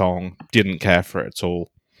novelty song. Didn't care for it at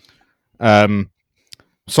all.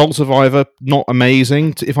 Soul Survivor, not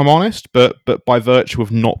amazing, if I'm honest, but by virtue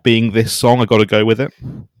of not being this song, I got to go with it.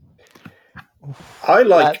 I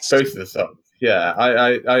like both of the songs. Yeah,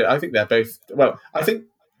 I think they're both. Well, I think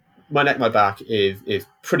My Neck, My Back is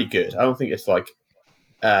pretty good. I don't think it's like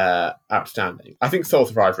outstanding. I think Soul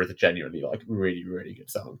Survivor is a genuinely like really, really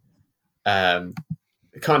good song. Kind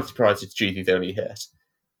of surprised it's Jeezy's only hit,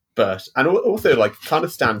 and also like kind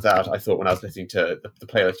of stands out. I thought when I was listening to the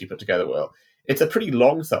playlist you put together, Will, it's a pretty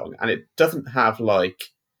long song and it doesn't have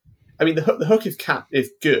like. I mean, the hook is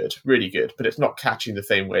good, really good, but it's not catching the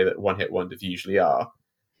same way that one-hit wonders usually are.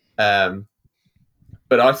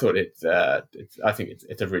 But I thought I think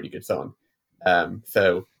it's a really good song.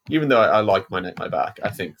 So even though I like My Neck, My Back, I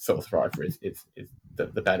think Soul Survivor is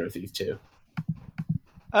the better of these two.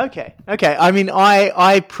 Okay. I mean,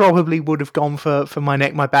 I probably would have gone for My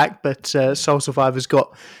Neck, My Back, but Soul Survivor's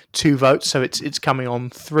got 2 votes, so it's coming on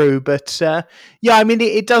through. But yeah, I mean,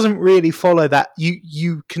 it doesn't really follow that.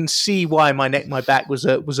 You can see why My Neck, My Back was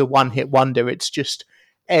a one-hit wonder. It's just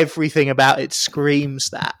everything about it screams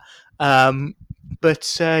that.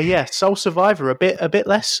 But yeah, Soul Survivor a bit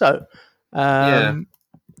less so. I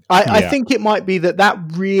think it might be that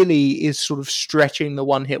really is sort of stretching the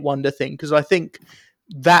one-hit wonder thing, because I think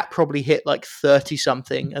that probably hit like 30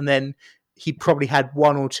 something, and then he probably had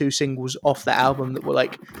 1 or 2 singles off the album that were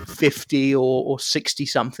like 50 or 60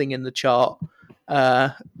 something in the chart,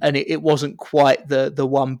 and it wasn't quite the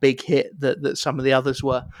one big hit that some of the others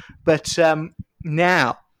were. But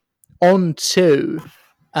now on to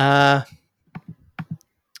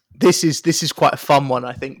this is quite a fun one,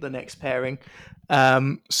 I think, the next pairing.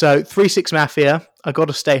 So 3-6 Mafia, I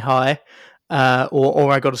Gotta Stay High,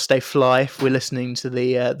 or I Gotta Stay Fly if we're listening to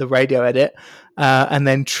the radio edit, and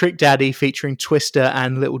then Trick Daddy featuring Twister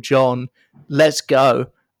and Little John, Let's Go.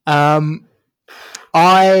 I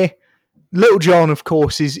Little John, of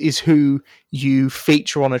course, is who you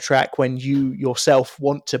feature on a track when you yourself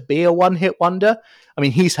want to be a one-hit wonder. I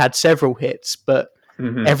mean, he's had several hits, but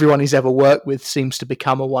everyone he's ever worked with seems to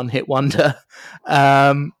become a one-hit wonder.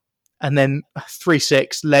 And then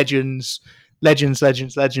 3-6,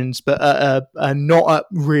 legends, but not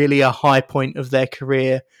really a high point of their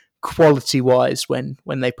career quality-wise when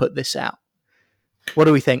they put this out. What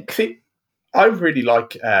do we think? See, I really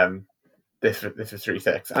like this is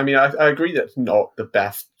 3-6. I mean, I agree that it's not the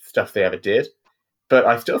best stuff they ever did, but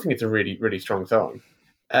I still think it's a really, really strong song.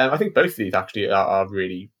 I think both of these actually are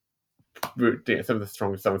really some of the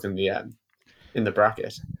strongest songs in the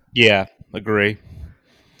bracket. Yeah, agree.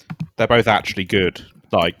 They're both actually good,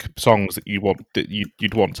 like songs that you'd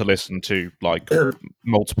want to listen to like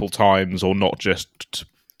multiple times, or not just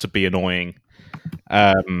to be annoying.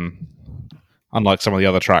 Unlike some of the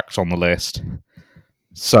other tracks on the list,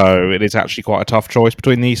 so it is actually quite a tough choice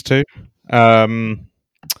between these two.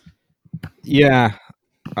 Yeah.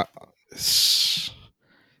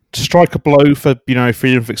 To strike a blow for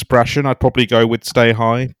freedom of expression, I'd probably go with Stay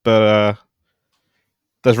High, but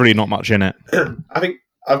there's really not much in it. I think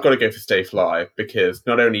I've got to go for Stay Fly, because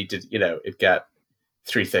not only did it get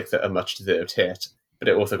 3-6 a much deserved hit, but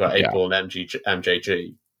it also got 8 Ball and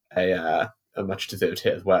MJG a much deserved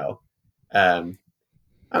hit as well. And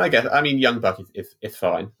I guess, I mean, Young Buck is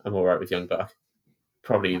fine. I'm all right with Young Buck.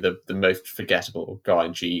 Probably the most forgettable guy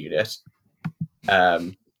in G Unit.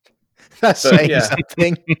 That's the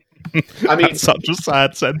thing. I mean, that's such a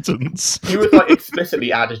sad sentence. He was like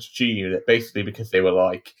explicitly added to G Unit basically because they were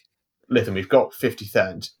like, "Listen, we've got 50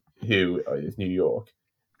 Cent, who is New York."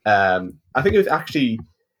 I think it was actually,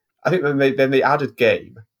 then they added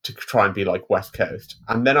Game to try and be like West Coast,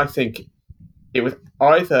 and then I think it was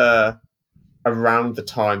either around the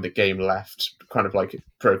time the Game left, kind of like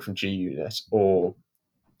broke from G Unit, or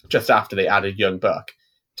just after they added Young Buck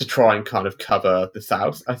to try and kind of cover the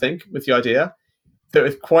South, I think, was the idea. So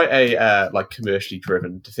it's quite a like commercially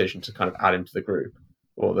driven decision to kind of add him to the group,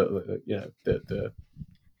 or the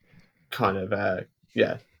kind of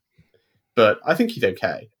But I think he's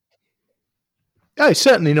okay. Oh,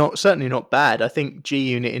 certainly not bad. I think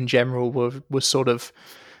G Unit in general was sort of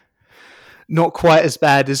not quite as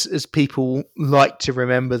bad as people like to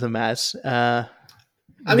remember them as. I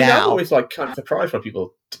mean, I'm always like kind of surprised when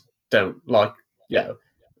people don't like,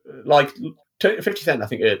 like 50 Cent. I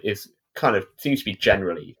think it is kind of seems to be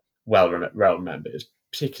generally well remembered,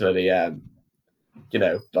 particularly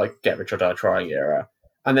like Get Rich or Die Trying era.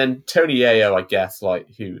 And then Tony Yayo, I guess, like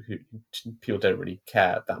who people don't really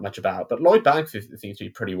care that much about, but Lloyd Banks seems to be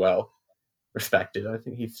pretty well respected. I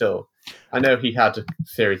think he's still. I know he had a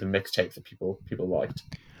series of mixtapes that people liked.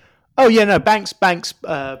 Oh yeah, no, Banks.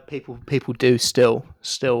 People do still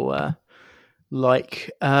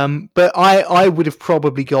like, but I would have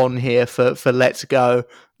probably gone here for Let's Go,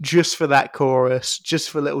 just for that chorus,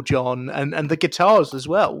 just for Little John, and the guitars as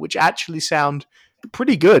well, which actually sound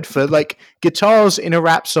pretty good for like guitars in a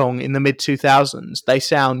rap song in the mid 2000s. They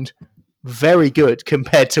sound very good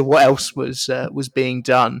compared to what else was being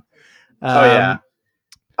done. Oh yeah,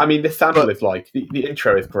 I mean the sample is like the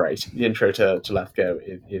intro is great. The intro to Let's Go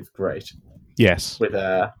is great. Yes, with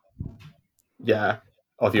Ozzy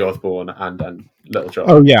Osbourne and Little John.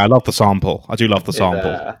 Oh yeah, I love the sample. I do love the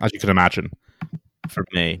sample, as you can imagine, from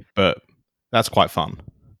me. But that's quite fun.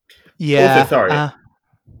 Yeah. Also, sorry,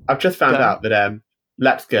 I've just found out that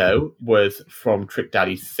Let's Go was from Trick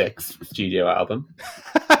Daddy's 6th studio album.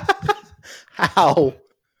 How?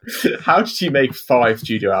 How did he make 5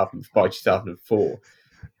 studio albums by 2004?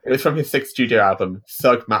 It was from his 6th studio album,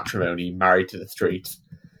 Sug Matrimony, Married to the Streets.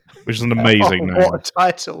 Which is an amazing name. What a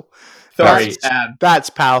title. Sorry. That's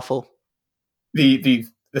powerful. The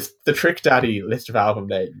Trick Daddy list of album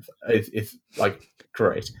names is like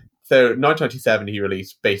great. So 1997 he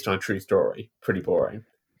released Based on a True Story, pretty boring.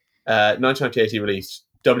 1998 he released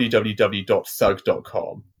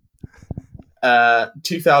www.sug.com.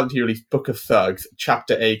 2000 he released Book of Thugs,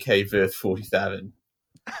 Chapter AK, Verse 47.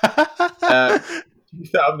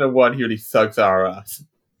 2001 he released Thugs R Us.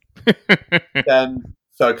 Then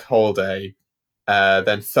Thug Holiday.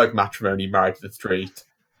 Then Thug Matrimony, Married to the Street.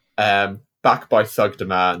 Back by Thug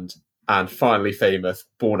Demand. And finally famous,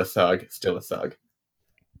 Born a Thug, Still a Thug.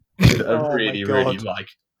 Really like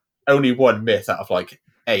only one miss out of like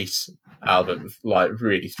 8 albums, like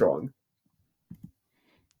really strong.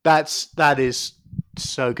 That is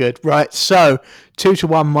so good. Right, so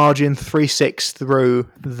 2-1 margin, 3-6 through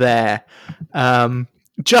there.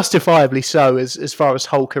 Justifiably so as far as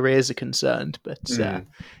whole careers are concerned. But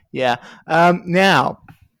yeah. Now,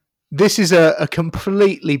 this is a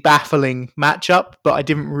completely baffling matchup, but I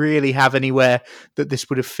didn't really have anywhere that this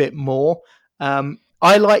would have fit more.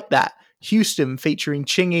 I like that. Houston featuring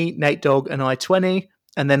Chingy, Nate Dogg, and I-20,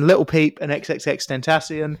 and then Little Peep and XXX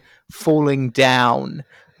Tentacion, Falling Down.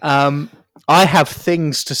 I have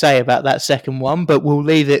things to say about that second one, but we'll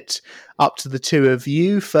leave it up to the two of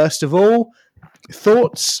you. First of all,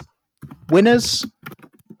 thoughts, winners?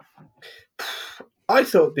 I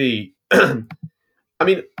thought I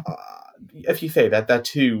mean, if you say that, they're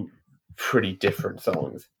two pretty different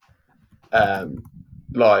songs.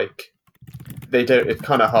 Like, they don't. It's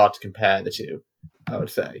kind of hard to compare the two, I would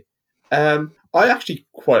say. I actually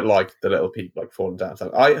quite like the Little Peep, like Falling Down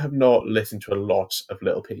song. I have not listened to a lot of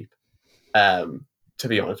Little Peep, to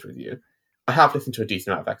be honest with you. I have listened to a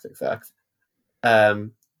decent amount of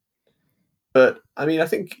XXX. But, I mean, I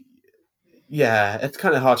think, yeah, it's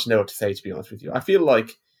kind of hard to know what to say, to be honest with you. I feel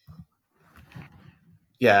like,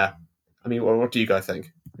 yeah, I mean, what do you guys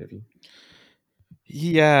think? Maybe.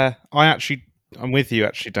 Yeah, I'm with you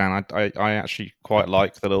actually, Dan. I actually quite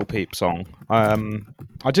like the Lil Peep song. I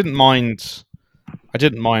didn't mind.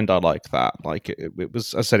 I like that. Like it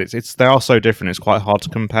was. I said it's they are so different. It's quite hard to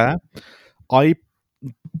compare. I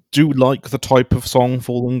do like the type of song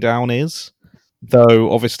Falling Down is,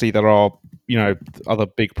 though. Obviously, there are other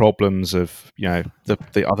big problems of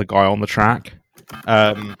the other guy on the track.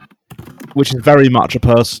 Which is very much a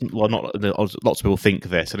person. Well, not lots of people think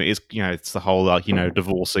this, and it is. It's the whole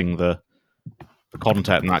divorcing the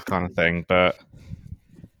content and that kind of thing. But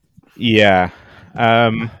yeah,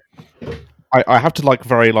 I have to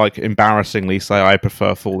very embarrassingly say I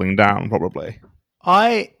prefer Falling Down probably.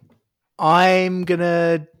 I'm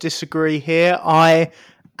gonna disagree here. I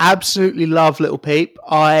absolutely love Little Peep.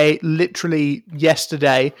 I literally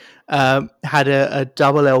yesterday had a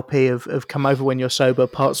double LP of Come Over When You're Sober,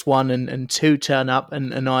 parts 1 and 2 turn up,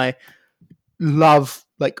 and I love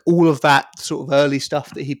like all of that sort of early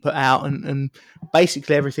stuff that he put out and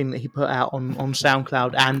basically everything that he put out on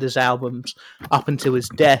SoundCloud and his albums up until his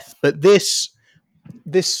death. But this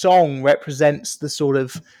song represents the sort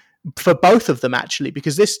of, for both of them actually,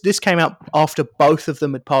 because this came out after both of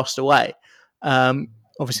them had passed away.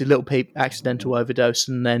 Obviously, Little Peep accidental overdose,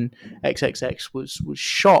 and then XXX was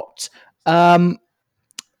shot. And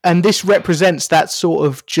this represents that sort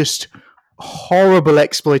of just horrible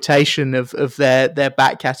exploitation of their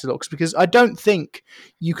back catalogs, because I don't think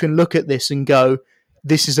you can look at this and go,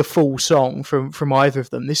 this is a full song from either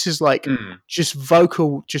of them. This is like just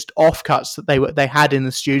vocal, just offcuts that they had in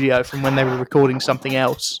the studio from when they were recording something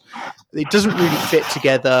else. It doesn't really fit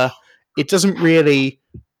together. It doesn't really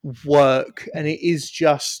work, and it is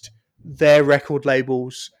just their record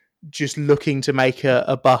labels just looking to make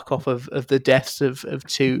a buck off of the deaths of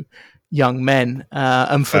two young men.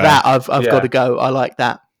 And for that, I've got to go. I like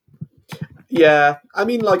that. Yeah, I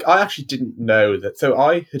mean, like, I actually didn't know that. So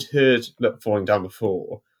I had heard Falling Down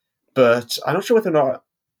before, but I'm not sure whether or not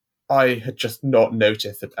I had just not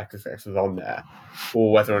noticed that XXX was on there,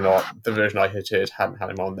 or whether or not the version I had heard hadn't had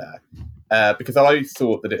him on there. Because I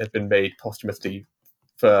thought that it had been made posthumously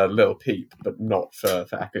for Lil Peep, but not for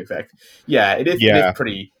XXX. Yeah, it is, It is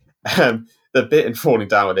pretty... the bit in Falling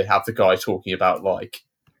Down where they have the guy talking about, like,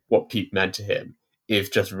 what Peep meant to him is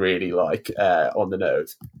just really, like, on the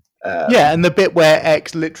nose. Yeah, and the bit where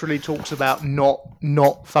X literally talks about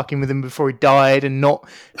not fucking with him before he died and not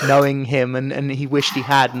knowing him, and he wished he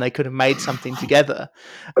had, and they could have made something together.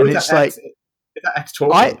 And it's like, is that X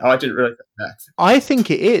talking? I didn't realize that X. I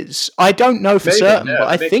think it is. I don't know for certain, but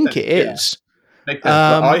I think it is. Makes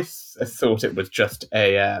sense. But I thought it was just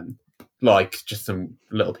just some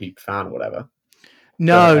Little Peep fan or whatever.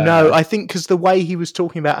 No, I think because the way he was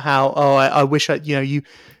talking about how, I wish you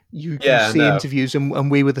see interviews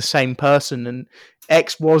and we were the same person, and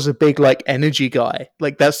X was a big like energy guy,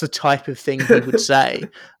 like that's the type of thing he would say.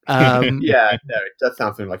 It does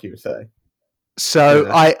sound something like he would say. So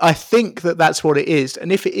I think that's what it is,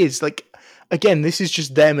 and if it is, like, again, this is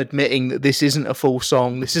just them admitting that this isn't a full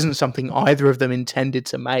song, this isn't something either of them intended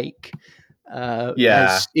to make.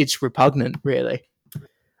 It's repugnant, really.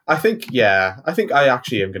 I think I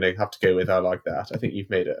actually am going to have to go with I like that. I think you've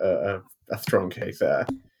made a strong case there.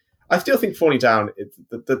 I still think Falling Down,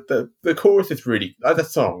 the chorus is really... the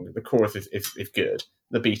song, the chorus is good.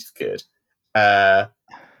 The beat is good.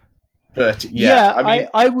 But yeah, I mean...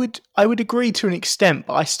 I would agree to an extent,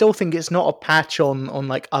 but I still think it's not a patch on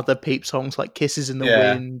like other Peep songs like Kisses in the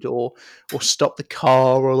Wind or Stop the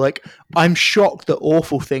Car, or like, I'm shocked that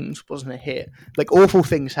Awful Things wasn't a hit. Like, Awful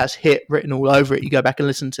Things has hit written all over it. You go back and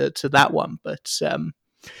listen to that one, but...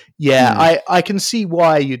 I can see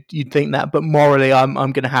why you'd think that, but morally, I'm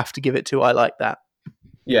going to have to give it to I Like That.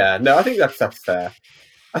 Yeah, no, I think that's fair.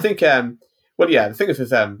 I think, well, yeah, the thing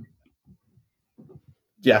is,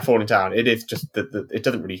 yeah, Falling Down. It is just that it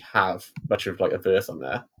doesn't really have much of like a verse on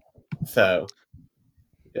there. So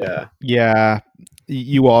yeah, Yeah,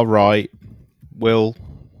 you are right. Will,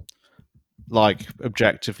 like,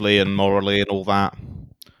 objectively and morally and all that,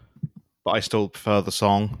 but I still prefer the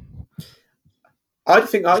song. I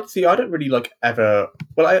think I see. I don't really like ever.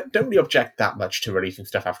 Well, I don't really object that much to releasing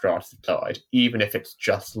stuff after artists have died, even if it's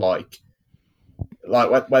just like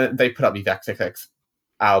when they put up these XXX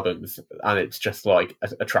albums and it's just like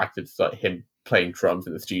attracted to like him playing drums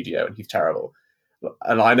in the studio and he's terrible.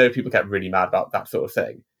 And I know people get really mad about that sort of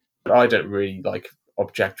thing, but I don't really like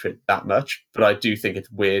object to it that much. But I do think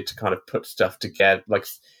it's weird to kind of put stuff together, like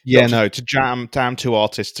Yeah, not just no, to jam two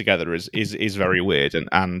artists together is very weird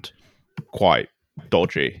and quite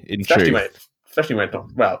dodgy in especially truth. when it's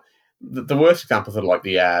not well. The worst examples are like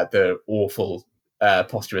the awful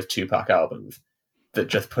posthumous Tupac albums that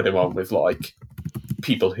just put him on with like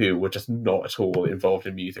people who were just not at all involved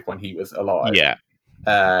in music when he was alive. Yeah.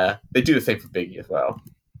 They do the same for Biggie as well.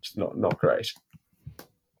 Just not great.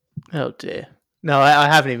 Oh dear. No, I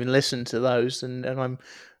haven't even listened to those, and I'm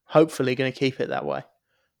hopefully going to keep it that way.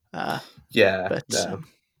 Yeah, But no.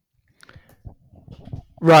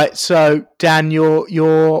 Right, so Dan,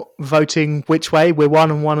 you're voting which way? We're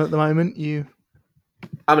 1-1 at the moment. You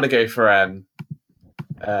I'm gonna go for I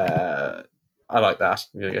like that.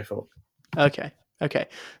 I'm gonna go for okay?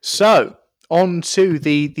 So on to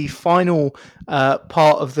the final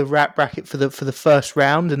part of the rap bracket for the first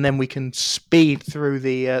round, and then we can speed through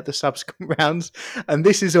the subsequent rounds. And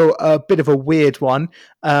this is a bit of a weird one.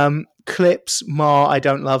 Clips, Ma, I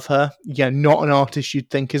Don't Love Her. Yeah, not an artist you'd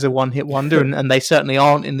think is a one-hit wonder, and they certainly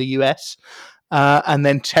aren't in the US. And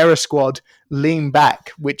then Terror Squad, Lean Back,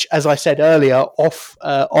 which, as I said earlier, off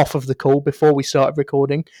of the call before we started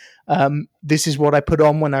recording, this is what I put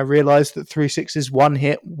on when I realised that 3-6's one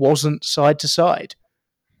hit wasn't side to side.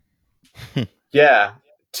 yeah.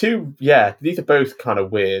 Yeah, these are both kind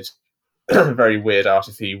of weird, very weird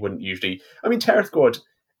artists who you wouldn't usually. I mean, Terror Squad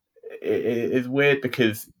is weird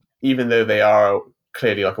because even though they are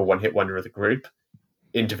clearly like a one-hit wonder as a group,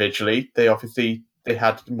 individually they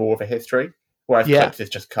had more of a history. Whereas Yeah. Clips is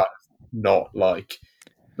just kind of not like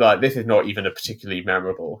this is not even a particularly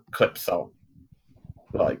memorable Clips song.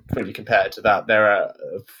 Like really compared to that, there are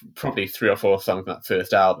probably 3 or 4 songs on that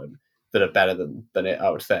first album that are better than it,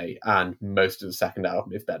 I would say, and most of the second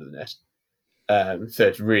album is better than it. So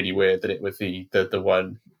it's really weird that it was the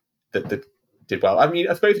one that did well. I mean,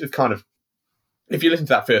 I suppose it's kind of, if you listen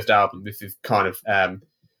to that first album, this is kind of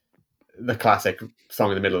the classic song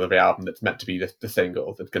in the middle of the album that's meant to be the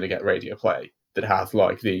single that's going to get radio play, that has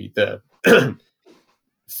like the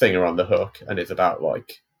singer on the hook and is about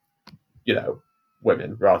like, you know,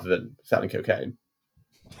 women rather than selling cocaine.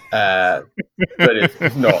 But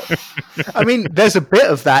it's not. I mean, there's a bit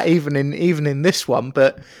of that even in this one,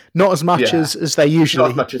 but not as much Yeah. as they usually.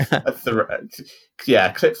 Not as much as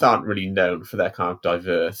yeah, Clips aren't really known for their kind of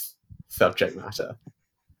diverse subject matter.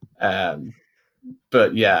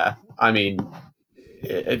 But yeah, I mean,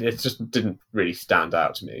 it just didn't really stand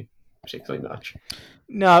out to me particularly much.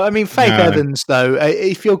 No, I mean Faith No. Evans though.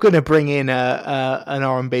 If you're going to bring in an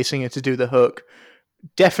R&B singer to do the hook,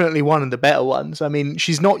 definitely one of the better ones. I mean,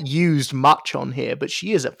 she's not used much on here, but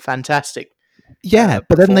she is a fantastic. Yeah,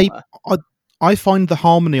 but then performer. I find the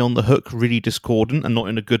harmony on the hook really discordant and not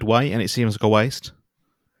in a good way, and it seems like a waste.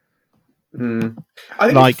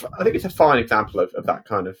 I think it's a fine example of that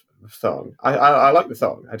kind of song. I like the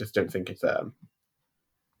song. I just don't think it's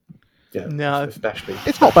No, especially.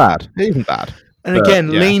 It's not bad. It isn't bad. and But,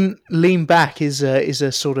 again, yeah. lean back is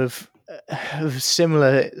a sort of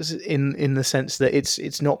similar in the sense that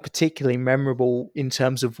it's not particularly memorable in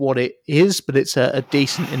terms of what it is, but it's a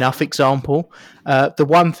decent enough example. The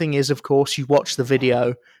one thing is, of course, you watch the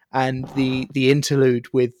video and the interlude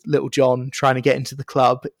with Little John trying to get into the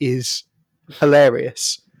club is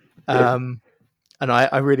hilarious, and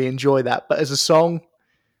I really enjoy that. But as a song,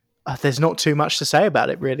 there's not too much to say about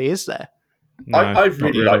it, really, is there? No, I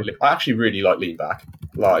actually really like Lean Back.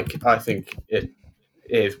 Like, I think it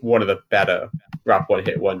is one of the better rap one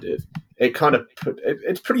hit wonders. It kind of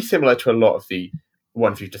it's pretty similar to a lot of the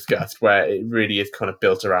ones we've discussed, where it really is kind of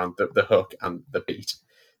built around the hook and the beat.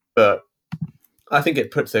 But I think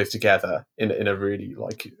it puts those together in a really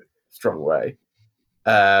like strong way.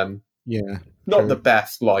 Yeah. Not True. the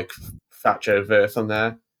best like Fat Joe verse on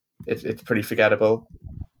there. It's pretty forgettable.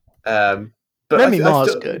 But Remy I Ma's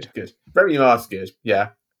still, good. Good. Remy Ma's good. Yeah,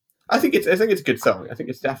 I think it's a good song. I think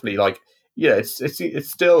it's definitely like it's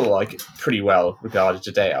still like pretty well regarded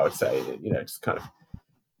today. I would say, you know, it's kind of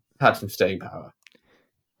had some staying power.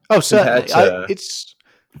 Oh, certainly. To, It's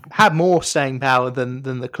had more staying power than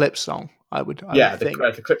the clip song. I would think.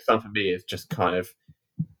 The clip song for me is just kind of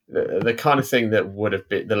the kind of thing that would have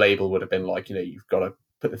been the label would have been like, you've got to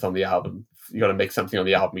put this on the album. You got to make something on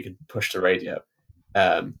the album you can push to radio,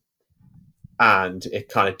 and it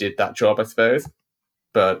kind of did that job, I suppose.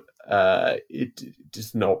 But it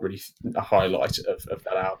is not really a highlight of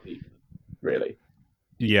that album, even, really.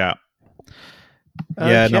 Yeah.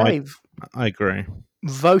 Okay. No, I agree.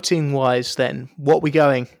 Voting wise, then, what we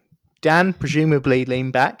going? Dan, presumably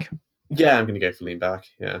Lean Back. Yeah, I'm going to go for Lean Back.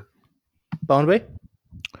 Yeah. Barnaby?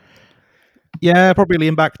 Yeah, probably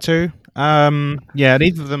Lean Back too.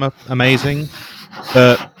 Neither of them are amazing,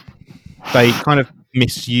 but they kind of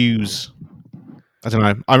misuse. I don't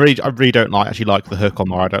know. I really don't actually like the hook on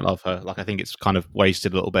there. I don't love her. Like, I think it's kind of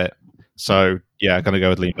wasted a little bit. So yeah, I'm gonna go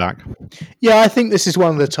with Lean Back. Yeah, I think this is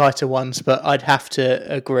one of the tighter ones, but I'd have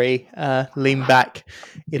to agree. Lean Back,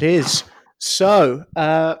 it is. So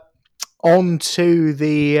on to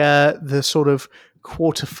the sort of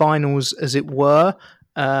quarterfinals, as it were,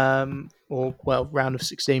 round of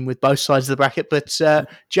 16 with both sides of the bracket. But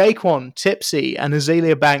Jaquan, Tipsy, and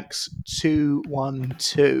Azealia Banks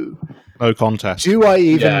 2-1-2. No contest. Do I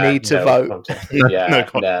even need to vote? No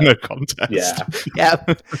contest. Yeah.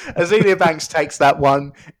 Azealia Banks takes that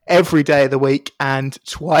one every day of the week and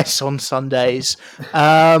twice on Sundays.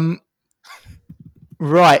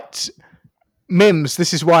 Right. Mims,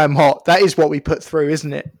 this is why I'm hot. That is what we put through,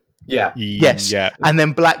 isn't it? Yeah. Yes. Yeah. And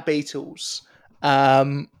then Black Beatles.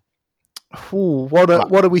 What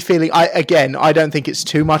are we feeling? I don't think it's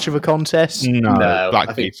too much of a contest. No, Black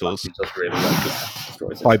Beatles really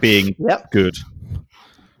by being good.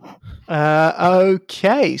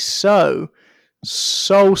 Okay, so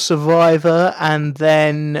Soul Survivor, and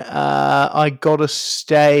then I Gotta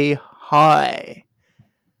Stay High.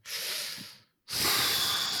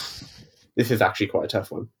 This is actually quite a tough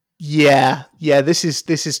one. Yeah, this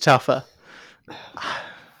is tougher.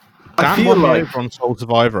 I feel like on Soul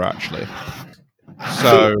Survivor, actually.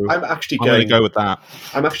 So I'm actually going to go with that.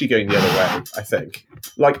 I'm actually going the other way, I think.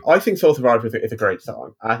 I think Soul Survivor is a great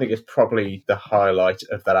song. I think it's probably the highlight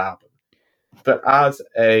of that album. But I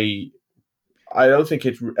don't think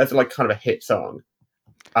it's as kind of a hit song.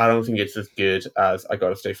 I don't think it's as good as I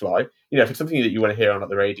Gotta Stay Fly. If it's something that you want to hear on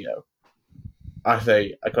the radio, I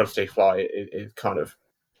say I Gotta Stay Fly is kind of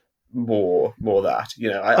more that.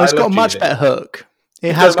 It's got a much better hook.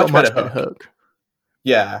 It has got a much better hook.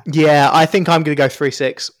 Yeah. Yeah, I think I'm going to go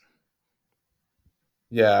 3-6.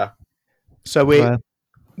 Yeah. So we're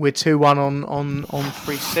 2-1 on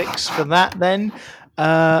 3-6 for that then.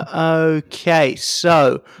 Okay,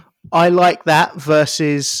 so I like that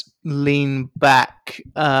versus Lean Back.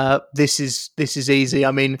 This is easy.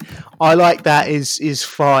 I mean, I like that is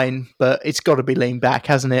fine, but it's got to be Lean Back,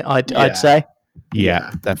 hasn't it? I'd say. Yeah,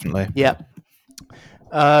 definitely. Yep.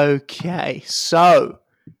 Okay, so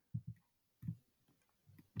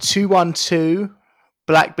 2-1-2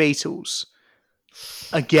 Black Beatles.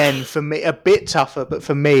 Again, for me, a bit tougher, but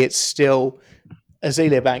for me, it's still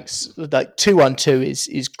Azealia Banks.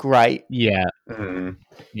 2-1-2 is great. Yeah. Mm.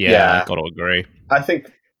 Yeah, I got to agree. I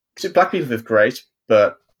think Black Beatles is great,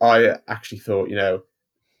 but I actually thought,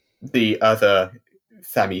 the other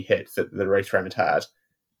semi-hits that the Race Remnant had,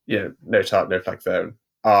 No Tart, No Flag Zone,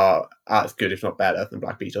 are as good, if not better, than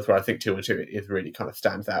Black Beatles, where I think 2-1-2 is really kind of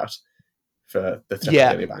stands out for the stuff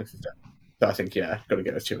Azealia Banks has done. So I think, got to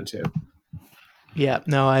go with 2-1-2. Yeah,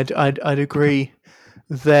 no, I'd agree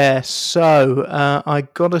there. So I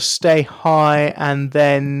Gotta Stay High, and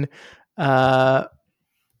then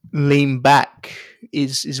Lean Back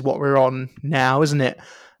is what we're on now, isn't it?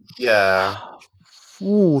 Yeah.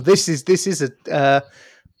 Ooh, this is a.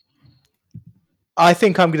 I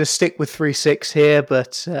think I'm going to stick with 3-6 here,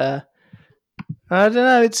 but I don't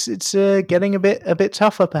know. It's getting a bit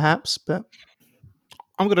tougher, perhaps. But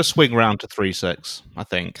I'm going to swing round to 3-6. I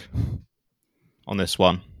think on this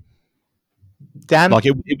one. Dan,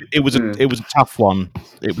 it was a tough one.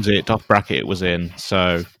 It was a tough bracket it was in.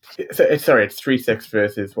 So it's 3-6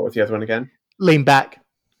 versus what was the other one again? Lean Back.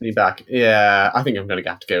 Lean Back. Yeah, I think I'm going to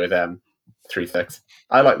have to go with 3-6.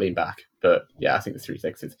 I like Lean Back, but yeah, I think the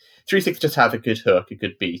 3-6 just has a good hook, a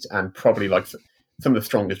good beat, and probably some of the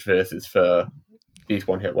strongest verses for these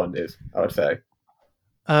one-hit wonders, I would say.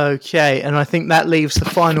 Okay, and I think that leaves the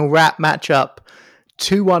final rap matchup: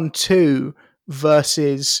 2-1-2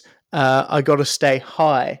 versus I Gotta Stay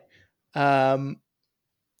High.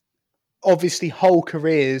 Obviously, whole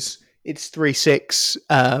careers, it's 3-6,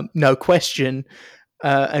 no question.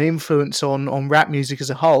 An influence on rap music as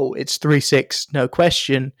a whole, it's 3-6, no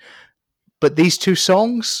question. But these two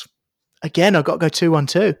songs, again, I've got to go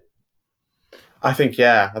 2-1-2. I think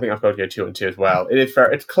I've got to go 2-2 as well.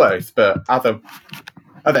 It's close, but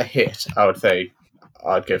other hit, I would say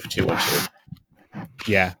I'd go for 2-1-2.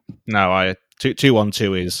 Yeah, no,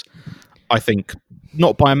 2-1-2 is, I think,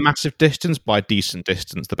 not by a massive distance, by a decent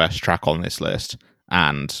distance, the best track on this list,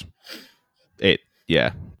 and it,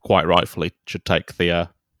 quite rightfully should take the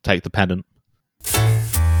pennant.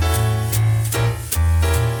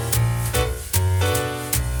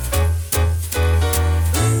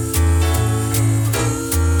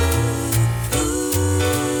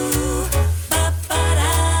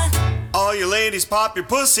 All you ladies, pop your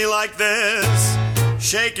pussy like this.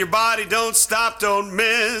 Shake your body, don't stop, don't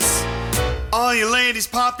miss. All you ladies,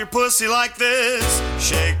 pop your pussy like this.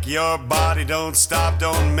 Shake your body, don't stop,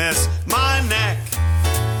 don't miss. My neck,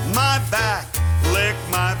 my back, lick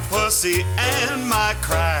my pussy and my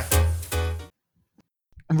crack.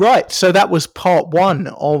 Right, so that was part one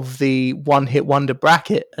of the One Hit Wonder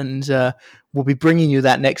bracket, and we'll be bringing you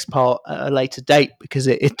that next part at a later date because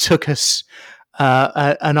it took us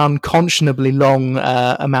an unconscionably long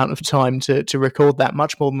amount of time to record that,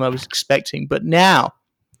 much more than I was expecting. But now,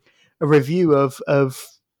 a review of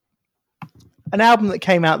an album that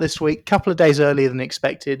came out this week, a couple of days earlier than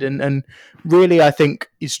expected, and really, I think,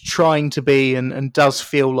 is trying to be and does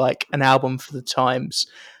feel like an album for the times.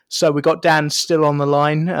 So we got Dan still on the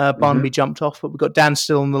line. Barnaby jumped off, but we've got Dan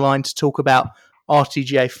still on the line to talk about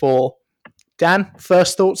RTJ4. Dan,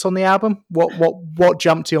 first thoughts on the album? What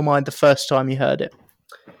jumped to your mind the first time you heard it?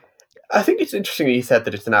 I think it's interesting that you said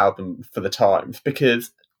that it's an album for the times,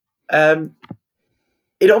 because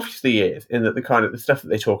it obviously is, in that the stuff that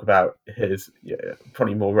they talk about is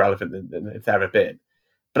probably more relevant than it's ever been.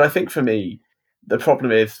 But I think for me, the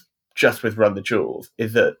problem is just with Run the Jewels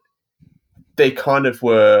is that they kind of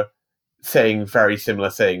were saying very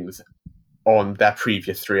similar things on their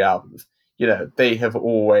previous three albums. They have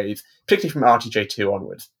always, particularly from RTJ2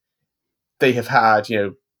 onwards, they have had,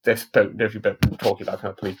 they've been talking about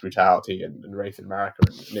kind of police brutality and race in America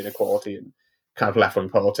and inequality and kind of left-wing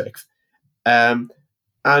politics. And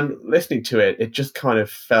listening to it, it just kind of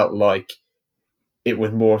felt like it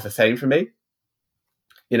was more of the same for me.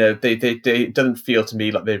 It doesn't feel to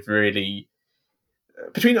me like they've really,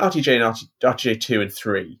 between RTJ and RTJ2 and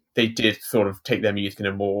 3, they did sort of take their music in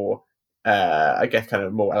a more, I guess, kind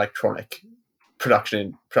of more electronic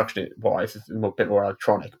production wise, it's a bit more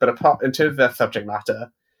electronic. But apart in terms of their subject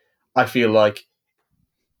matter, I feel like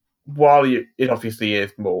while it obviously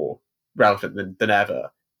is more relevant than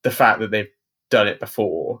ever, the fact that they've done it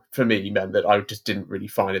before, for me, meant that I just didn't really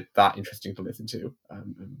find it that interesting to listen to,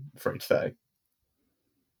 I'm afraid to say.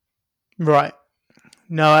 Right.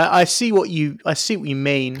 No, I see what you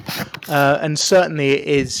mean, and certainly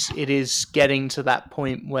it is getting to that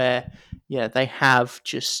point where they have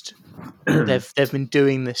just they've been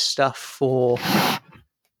doing this stuff for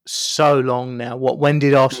so long now. When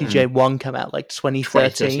did RTJ1 come out? Like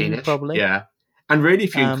 2013 probably. Yeah, and really,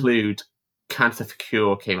 if you include Cancer for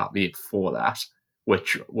Cure, came out the year before that,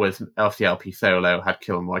 which was LP Solo, had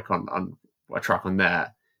Killer Mike on a track on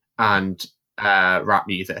there, and Rap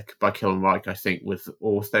Music by Killer Mike, I think, was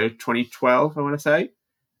also 2012, I want to say,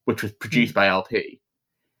 which was produced by LP.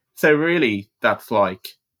 So really, that's like,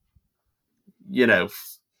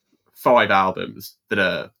 5 albums that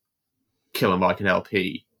are Killer Mike and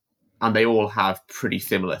LP, and they all have pretty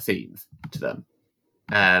similar themes to them.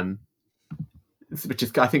 Which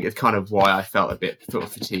is, I think, is kind of why I felt a bit sort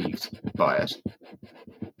of fatigued by it.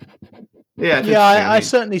 I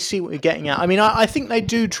certainly see what you're getting at. I mean, I think they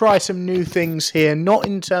do try some new things here, not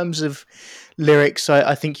in terms of lyrics.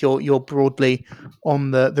 I think you're broadly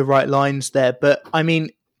on the right lines there, but I mean,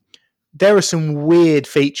 there are some weird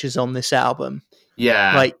features on this album.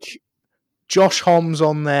 Yeah, like Josh Homm's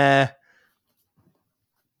on there,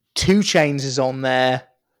 2 Chainz is on there.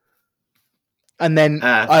 And then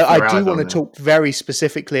I do want to talk very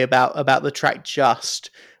specifically about the track Just,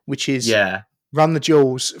 which is Run the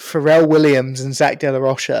Jewels, Pharrell Williams and Zach De La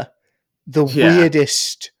Rocha. The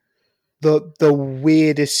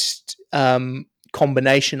weirdest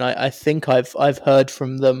combination I think I've heard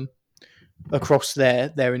from them across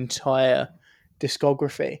their entire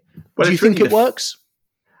discography. Well, do you think it works?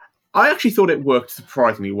 I actually thought it worked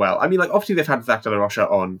surprisingly well. I mean, like, obviously they've had Zach De La Rocha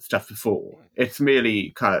on stuff before. It's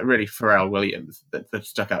merely kind of really Pharrell Williams that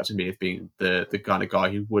stuck out to me as being the kind of guy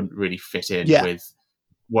who wouldn't really fit in with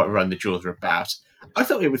what Run the Jewels are about. I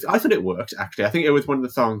thought it worked, actually. I think it was one of the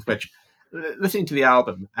songs which, listening to the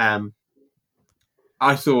album,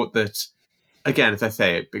 I thought that, again, as I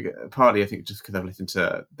say, partly I think just because I've listened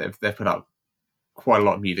to, they've put out quite a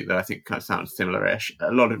lot of music that I think kind of sounds similar-ish.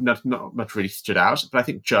 A lot of not much really stood out, but I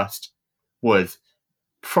think Just was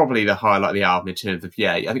probably the highlight of the album in terms of,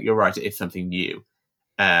 I think you're right, it is something new.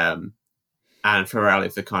 And Pharrell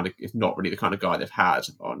is not really the kind of guy they've had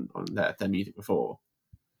on their music before.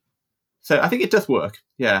 So I think it does work.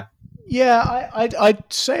 Yeah. Yeah,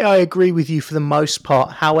 I'd say I agree with you for the most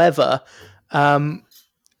part. However,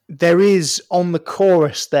 there is on the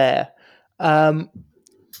chorus there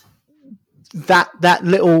that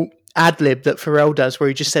little ad lib that Pharrell does where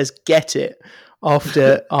he just says "get it"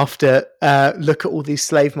 after look at all these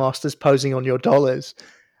slave masters posing on your dollars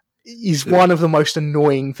is one of the most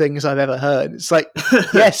annoying things I've ever heard. It's like,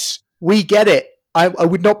 yes, we get it. I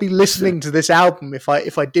would not be listening to this album if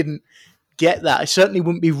I didn't get that. I certainly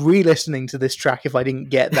wouldn't be re-listening to this track if I didn't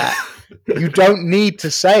get that. You don't need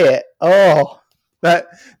to say it. Oh, that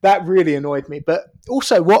really annoyed me. But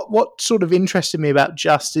also, what sort of interested me about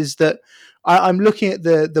Just is that I'm looking at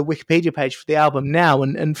the Wikipedia page for the album now,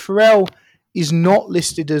 and Pharrell is not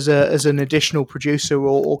listed as an additional producer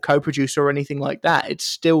or co-producer or anything like that. It's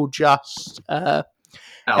still just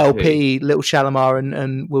LP, Little Shalimar,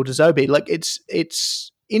 and Will Dazobe. Like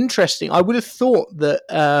it's interesting. I would have thought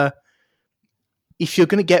that if you're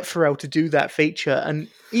going to get Pharrell to do that feature, and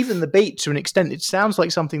even the beat to an extent, it sounds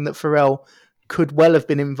like something that Pharrell could well have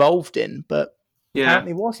been involved in, but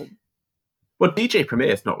apparently wasn't. Well, DJ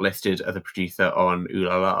Premier is not listed as a producer on Ooh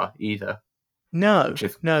La La either. No,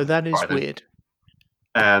 that is weird.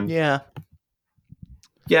 Yeah,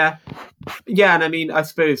 and I mean, I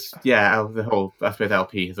suppose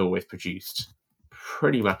LP has always produced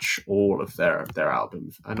pretty much all of their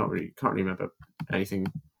albums. I can't really remember any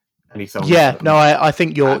songs. Yeah, no, I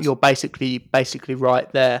think you're basically right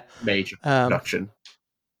there. Major production.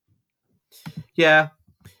 Yeah,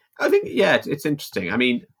 I think it's interesting. I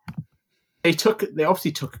mean, they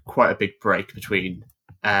obviously took quite a big break between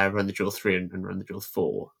Run the Jewels 3 and Run the Jewels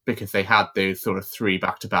 4 because they had those sort of 3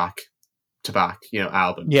 back-to-back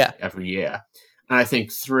albums every year. And I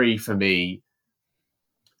think 3 for me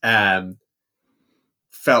felt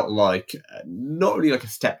like not really like a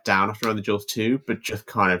step down after Run the Jewels 2, but just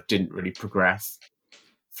kind of didn't really progress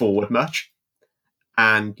forward much.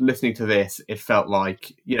 And listening to this, it felt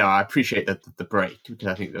like, I appreciate the break because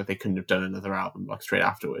I think that they couldn't have done another album like straight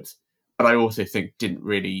afterwards. But I also think didn't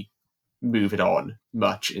really move it on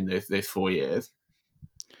much in those 4 years.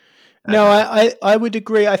 No, I would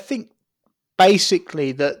agree. I think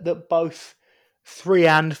basically that both 3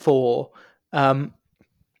 and 4,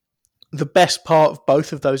 the best part of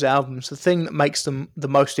both of those albums, the thing that makes them the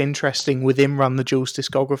most interesting within Run the Jewels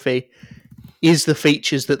discography is the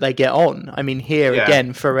features that they get on. I mean, here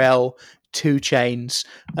again, Pharrell, 2 Chainz,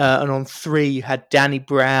 and on 3 you had Danny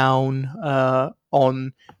Brown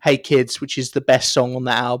on Hey Kids, which is the best song on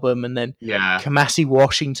that album, and then Kamasi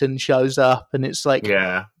Washington shows up, and it's like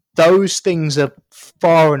those things are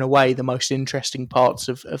far and away the most interesting parts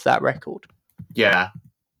of that record. Yeah.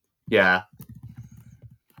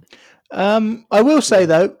 I will say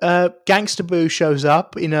though, Gangsta Boo shows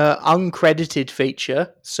up in an uncredited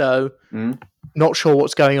feature, so not sure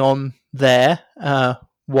what's going on there.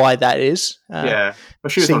 Why that is? But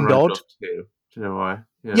she was on Run too. Do you know why?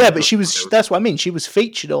 But she was. That's what I mean. She was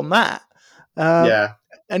featured on that.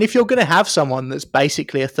 And if you're going to have someone that's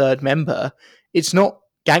basically a third member, it's not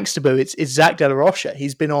Gangsta Boo. It's Zach De La Rocha.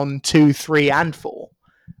 He's been on 2, 3, and 4.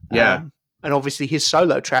 And obviously his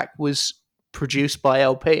solo track was produced by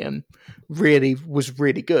LP and was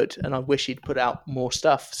really good. And I wish he'd put out more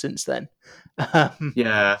stuff since then. But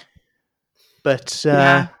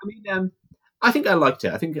I mean, I think I liked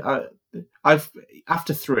it. I think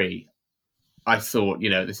after 3, I thought,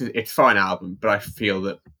 it's a fine album, but I feel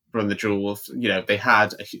that Run the Jewels, they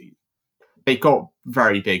got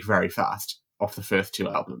very big very fast off the first 2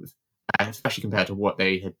 albums, especially compared to what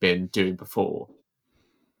they had been doing before.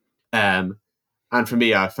 And for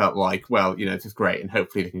me, I felt like, well, this is great, and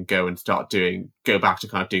hopefully they can go back to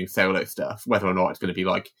kind of doing solo stuff, whether or not it's going to be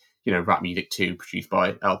like, Rap Music 2 produced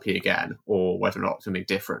by LP again, or whether or not something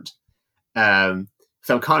different.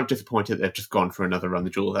 So I'm kind of disappointed that they've just gone for another Run the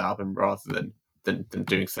Jewels album rather than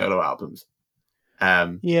doing solo albums.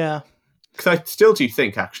 Because I still do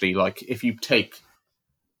think, actually, like, if you take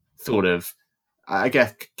sort of, I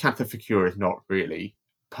guess Cancer for Cure is not really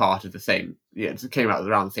part of the same, it came out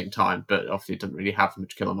around the same time, but obviously it doesn't really have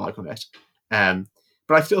much Killer Mike on it. But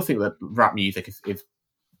I still think that rap music is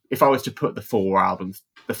if I was to put the 5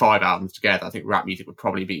 albums together, I think rap music would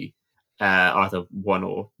probably be either one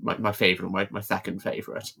or my favourite or my second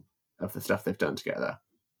favourite of the stuff they've done together.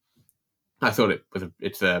 I thought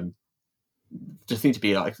it's just seemed to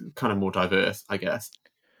be like kind of more diverse, I guess.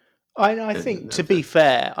 I think, to be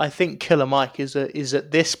fair, I think Killer Mike is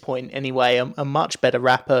at this point anyway a much better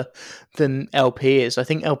rapper than LP is. I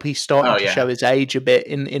think LP's starting to show his age a bit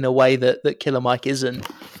in a way that Killer Mike isn't.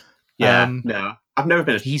 Yeah, no, I've never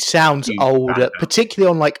been. He sounds old, particularly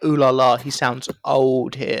on like Ooh La La. He sounds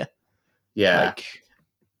old here. Yeah,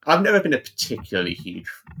 I've never been a particularly huge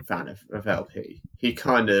fan of LP. He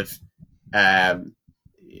kind of,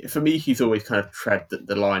 for me, he's always kind of tread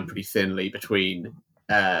the line pretty thinly between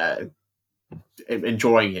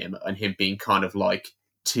enjoying him and him being kind of like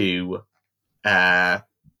too, kind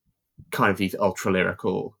of these ultra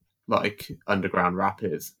lyrical like underground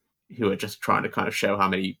rappers who are just trying to kind of show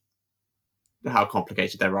how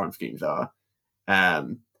complicated their rhyme schemes are,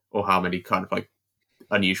 or how many kind of like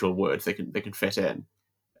unusual words they can fit in,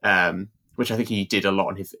 which I think he did a lot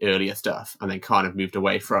on his earlier stuff, and then kind of moved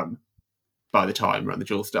away from by the time Run the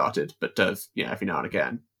Jewels started, but does every now and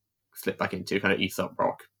again slip back into kind of Aesop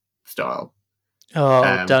rock style.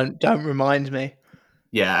 Oh, don't remind me.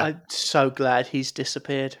 Yeah, I'm so glad he's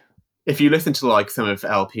disappeared. If you listen to like some of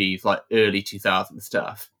LP's like early 2000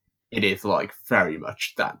 stuff, it is like very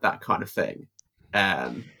much that kind of thing.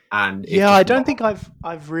 And I don't think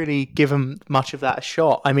I've really given much of that a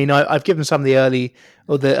shot. I mean, I've given some of the early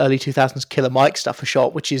 2000s Killer Mike stuff a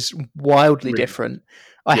shot, which is wildly different.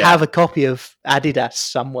 I have a copy of Adidas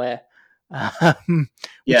somewhere,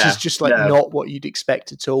 which is just like not what you'd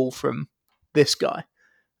expect at all from this guy.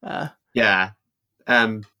 But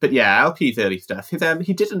LP's early stuff.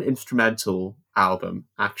 He did an instrumental album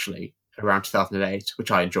actually around 2008,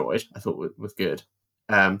 which I enjoyed. I thought was good.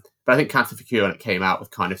 But I think Cancer for Cure, when it came out, was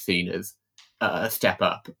kind of seen as a step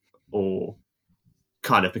up, or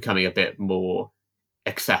kind of becoming a bit more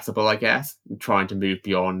accessible, I guess, and trying to move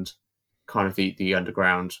beyond kind of the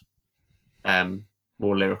underground,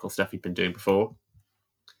 more lyrical stuff he'd been doing before.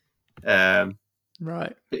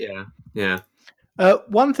 Right. But yeah.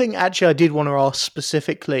 One thing actually I did want to ask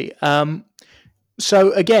specifically.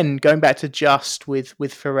 So again, going back to Just with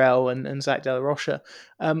Pharrell and Zach De La Rocha,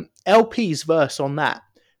 LP's verse on that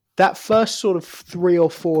first sort of 3 or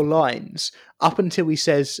 4 lines up until he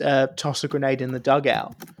says toss a grenade in the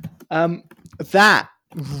dugout, that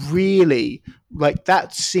really, like,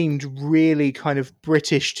 that seemed really kind of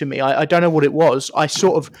British to me. I don't know what it was. I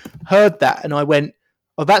sort of heard that and I went,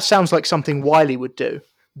 oh, that sounds like something Wiley would do.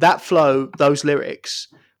 That flow, those lyrics,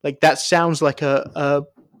 like that sounds like I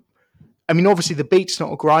mean, obviously the beat's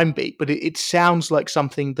not a grime beat, but it sounds like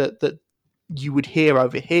something that you would hear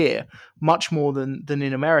over here much more than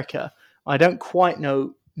in America. I don't quite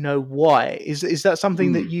know why. Is that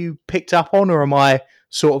something that you picked up on, or am I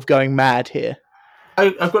sort of going mad here?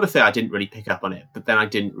 I've got to say I didn't really pick up on it, but then I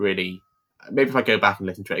didn't really. Maybe if I go back and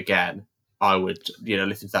listen to it again, I would,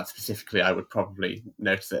 listen to that specifically. I would probably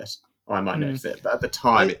notice it, or I might notice it. But at the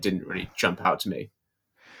time, it didn't really jump out to me.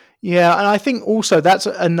 Yeah, and I think also that's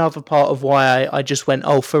another part of why I just went,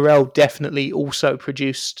 oh, Pharrell definitely also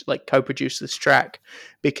co-produced this track,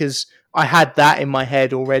 because I had that in my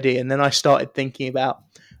head already, and then I started thinking about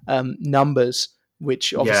Numbers,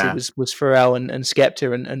 which obviously was Pharrell and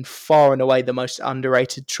Skepta, and far and away the most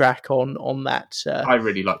underrated track on that. I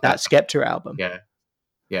really like that Skepta album.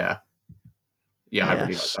 Yeah, I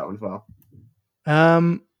really like that one as well.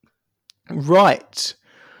 Right.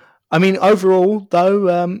 I mean, overall,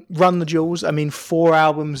 though, Run the Jewels, I mean, 4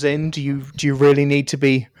 albums in, do you really need to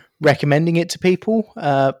be recommending it to people?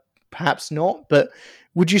 Perhaps not, but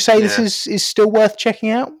would you say this is still worth checking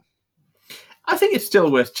out? I think it's still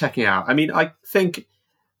worth checking out. I mean, I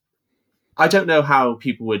don't know how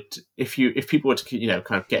people would, if people were to,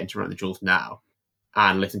 kind of get into Run the Jewels now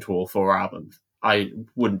and listen to all 4 albums, I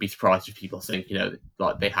wouldn't be surprised if people think,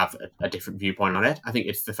 like they have a different viewpoint on it. I think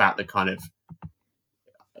it's the fact that kind of,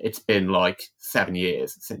 it's been like 7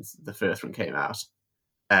 years since the first one came out.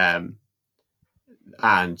 And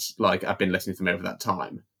like I've been listening to them over that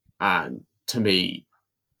time. And to me,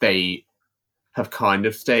 they have kind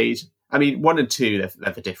of stayed. I mean, 1 and 2,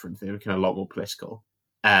 they're the difference. They become a lot more political.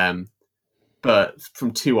 But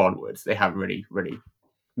from 2 onwards, they haven't really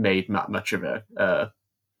made much of a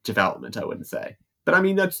development, I wouldn't say. But I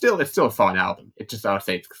mean, it's still a fine album. It just, I would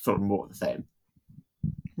say it's sort of more of the same.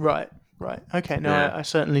 Right. Okay. No, I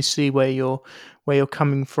certainly see where you're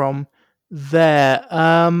coming from there.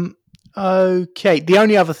 Okay. The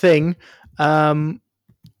only other thing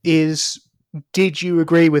is, did you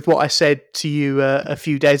agree with what I said to you a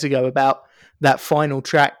few days ago about that final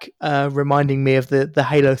track reminding me of the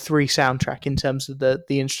Halo 3 soundtrack in terms of the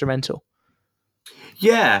instrumental?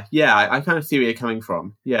 Yeah. I kind of see where you're coming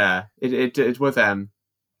from. Yeah, it was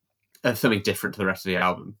something different to the rest of the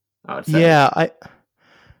album, I would say. Yeah,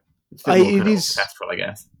 it is successful, I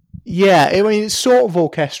guess. Yeah, I mean it's sort of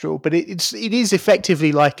orchestral, but it is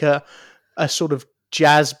effectively like a sort of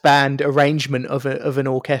jazz band arrangement of an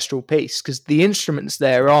orchestral piece, because the instruments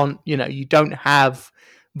there aren't, you don't have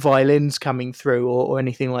violins coming through or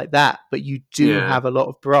anything like that, but you do Yeah, have a lot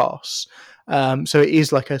of brass. So it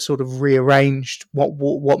is like a sort of rearranged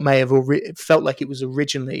what may have felt like it was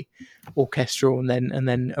originally orchestral and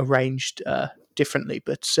then arranged differently.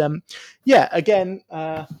 But yeah, again,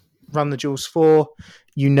 Run the Jewels 4.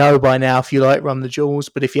 You know by now if you like Run the Jewels,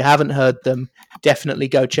 but if you haven't heard them, definitely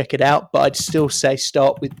go check it out. But I'd still say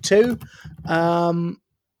start with 2.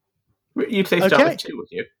 you'd say start with Okay, 2, would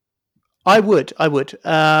you? I would.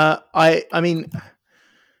 I mean,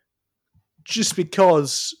 just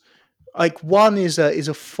because like 1 is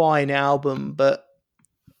a fine album, but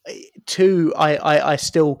 2 I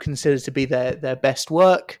still consider to be their best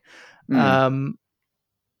work. Mm. Um,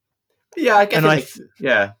 Yeah, I guess and it makes.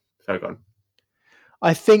 Yeah, sorry, go on.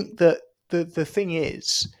 I think that the thing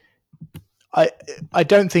is, I I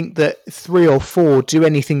don't think that 3 or 4 do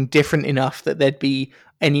anything different enough that there'd be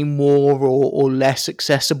any more or less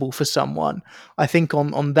accessible for someone. I think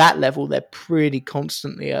on that level they're pretty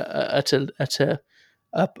constantly at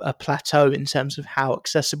a plateau in terms of how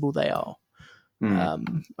accessible they are.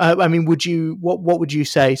 Mm. I mean, what would you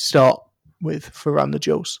say start with for Run the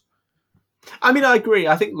Jewels? I mean, I agree.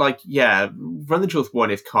 I think, like, yeah, Run the Jewels 1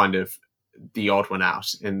 is kind of the odd one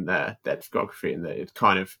out in their discography, and it's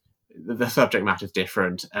kind of the subject matter is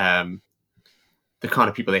different. The kind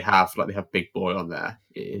of people they have, like they have Big Boy on there,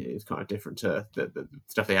 is kind of different to the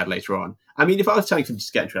stuff they had later on. I mean, if I was telling somebody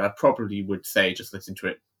to get into it, I probably would say just listen to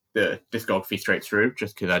it, the discography straight through,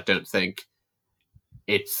 just because I don't think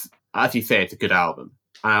it's, as you say, it's a good album.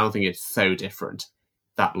 And I don't think it's so different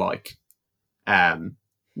that, like,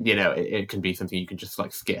 it can be something you can just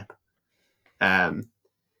like skip.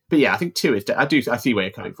 But yeah, I think 2 is. I see where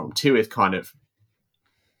you're coming from. 2 is kind of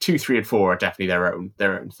 2, 3, and 4 are definitely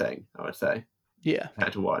their own thing. I would say Yeah,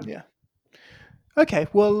 compared to 1. yeah. Okay,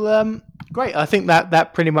 well, great. I think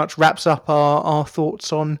that pretty much wraps up our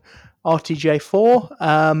thoughts on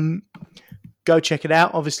RTJ4. Go check it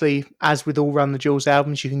out. Obviously, as with all Run the Jewels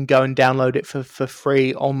albums, you can go and download it for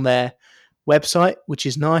free on their website, which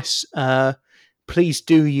is nice. Please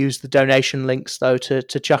do use the donation links though to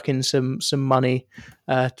chuck in some money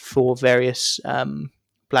for various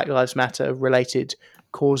Black Lives Matter related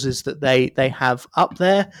causes that they have up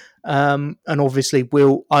there. And obviously,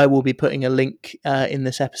 I will be putting a link in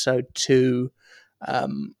this episode to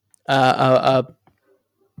a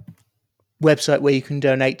website where you can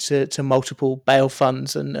donate to multiple bail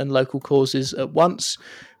funds and local causes at once.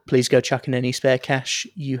 Please go chuck in any spare cash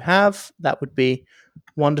you have. That would be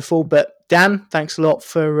wonderful. But Dan, thanks a lot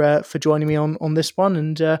for joining me on this one,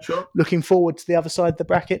 and Sure. looking forward to the other side of the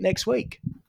bracket next week.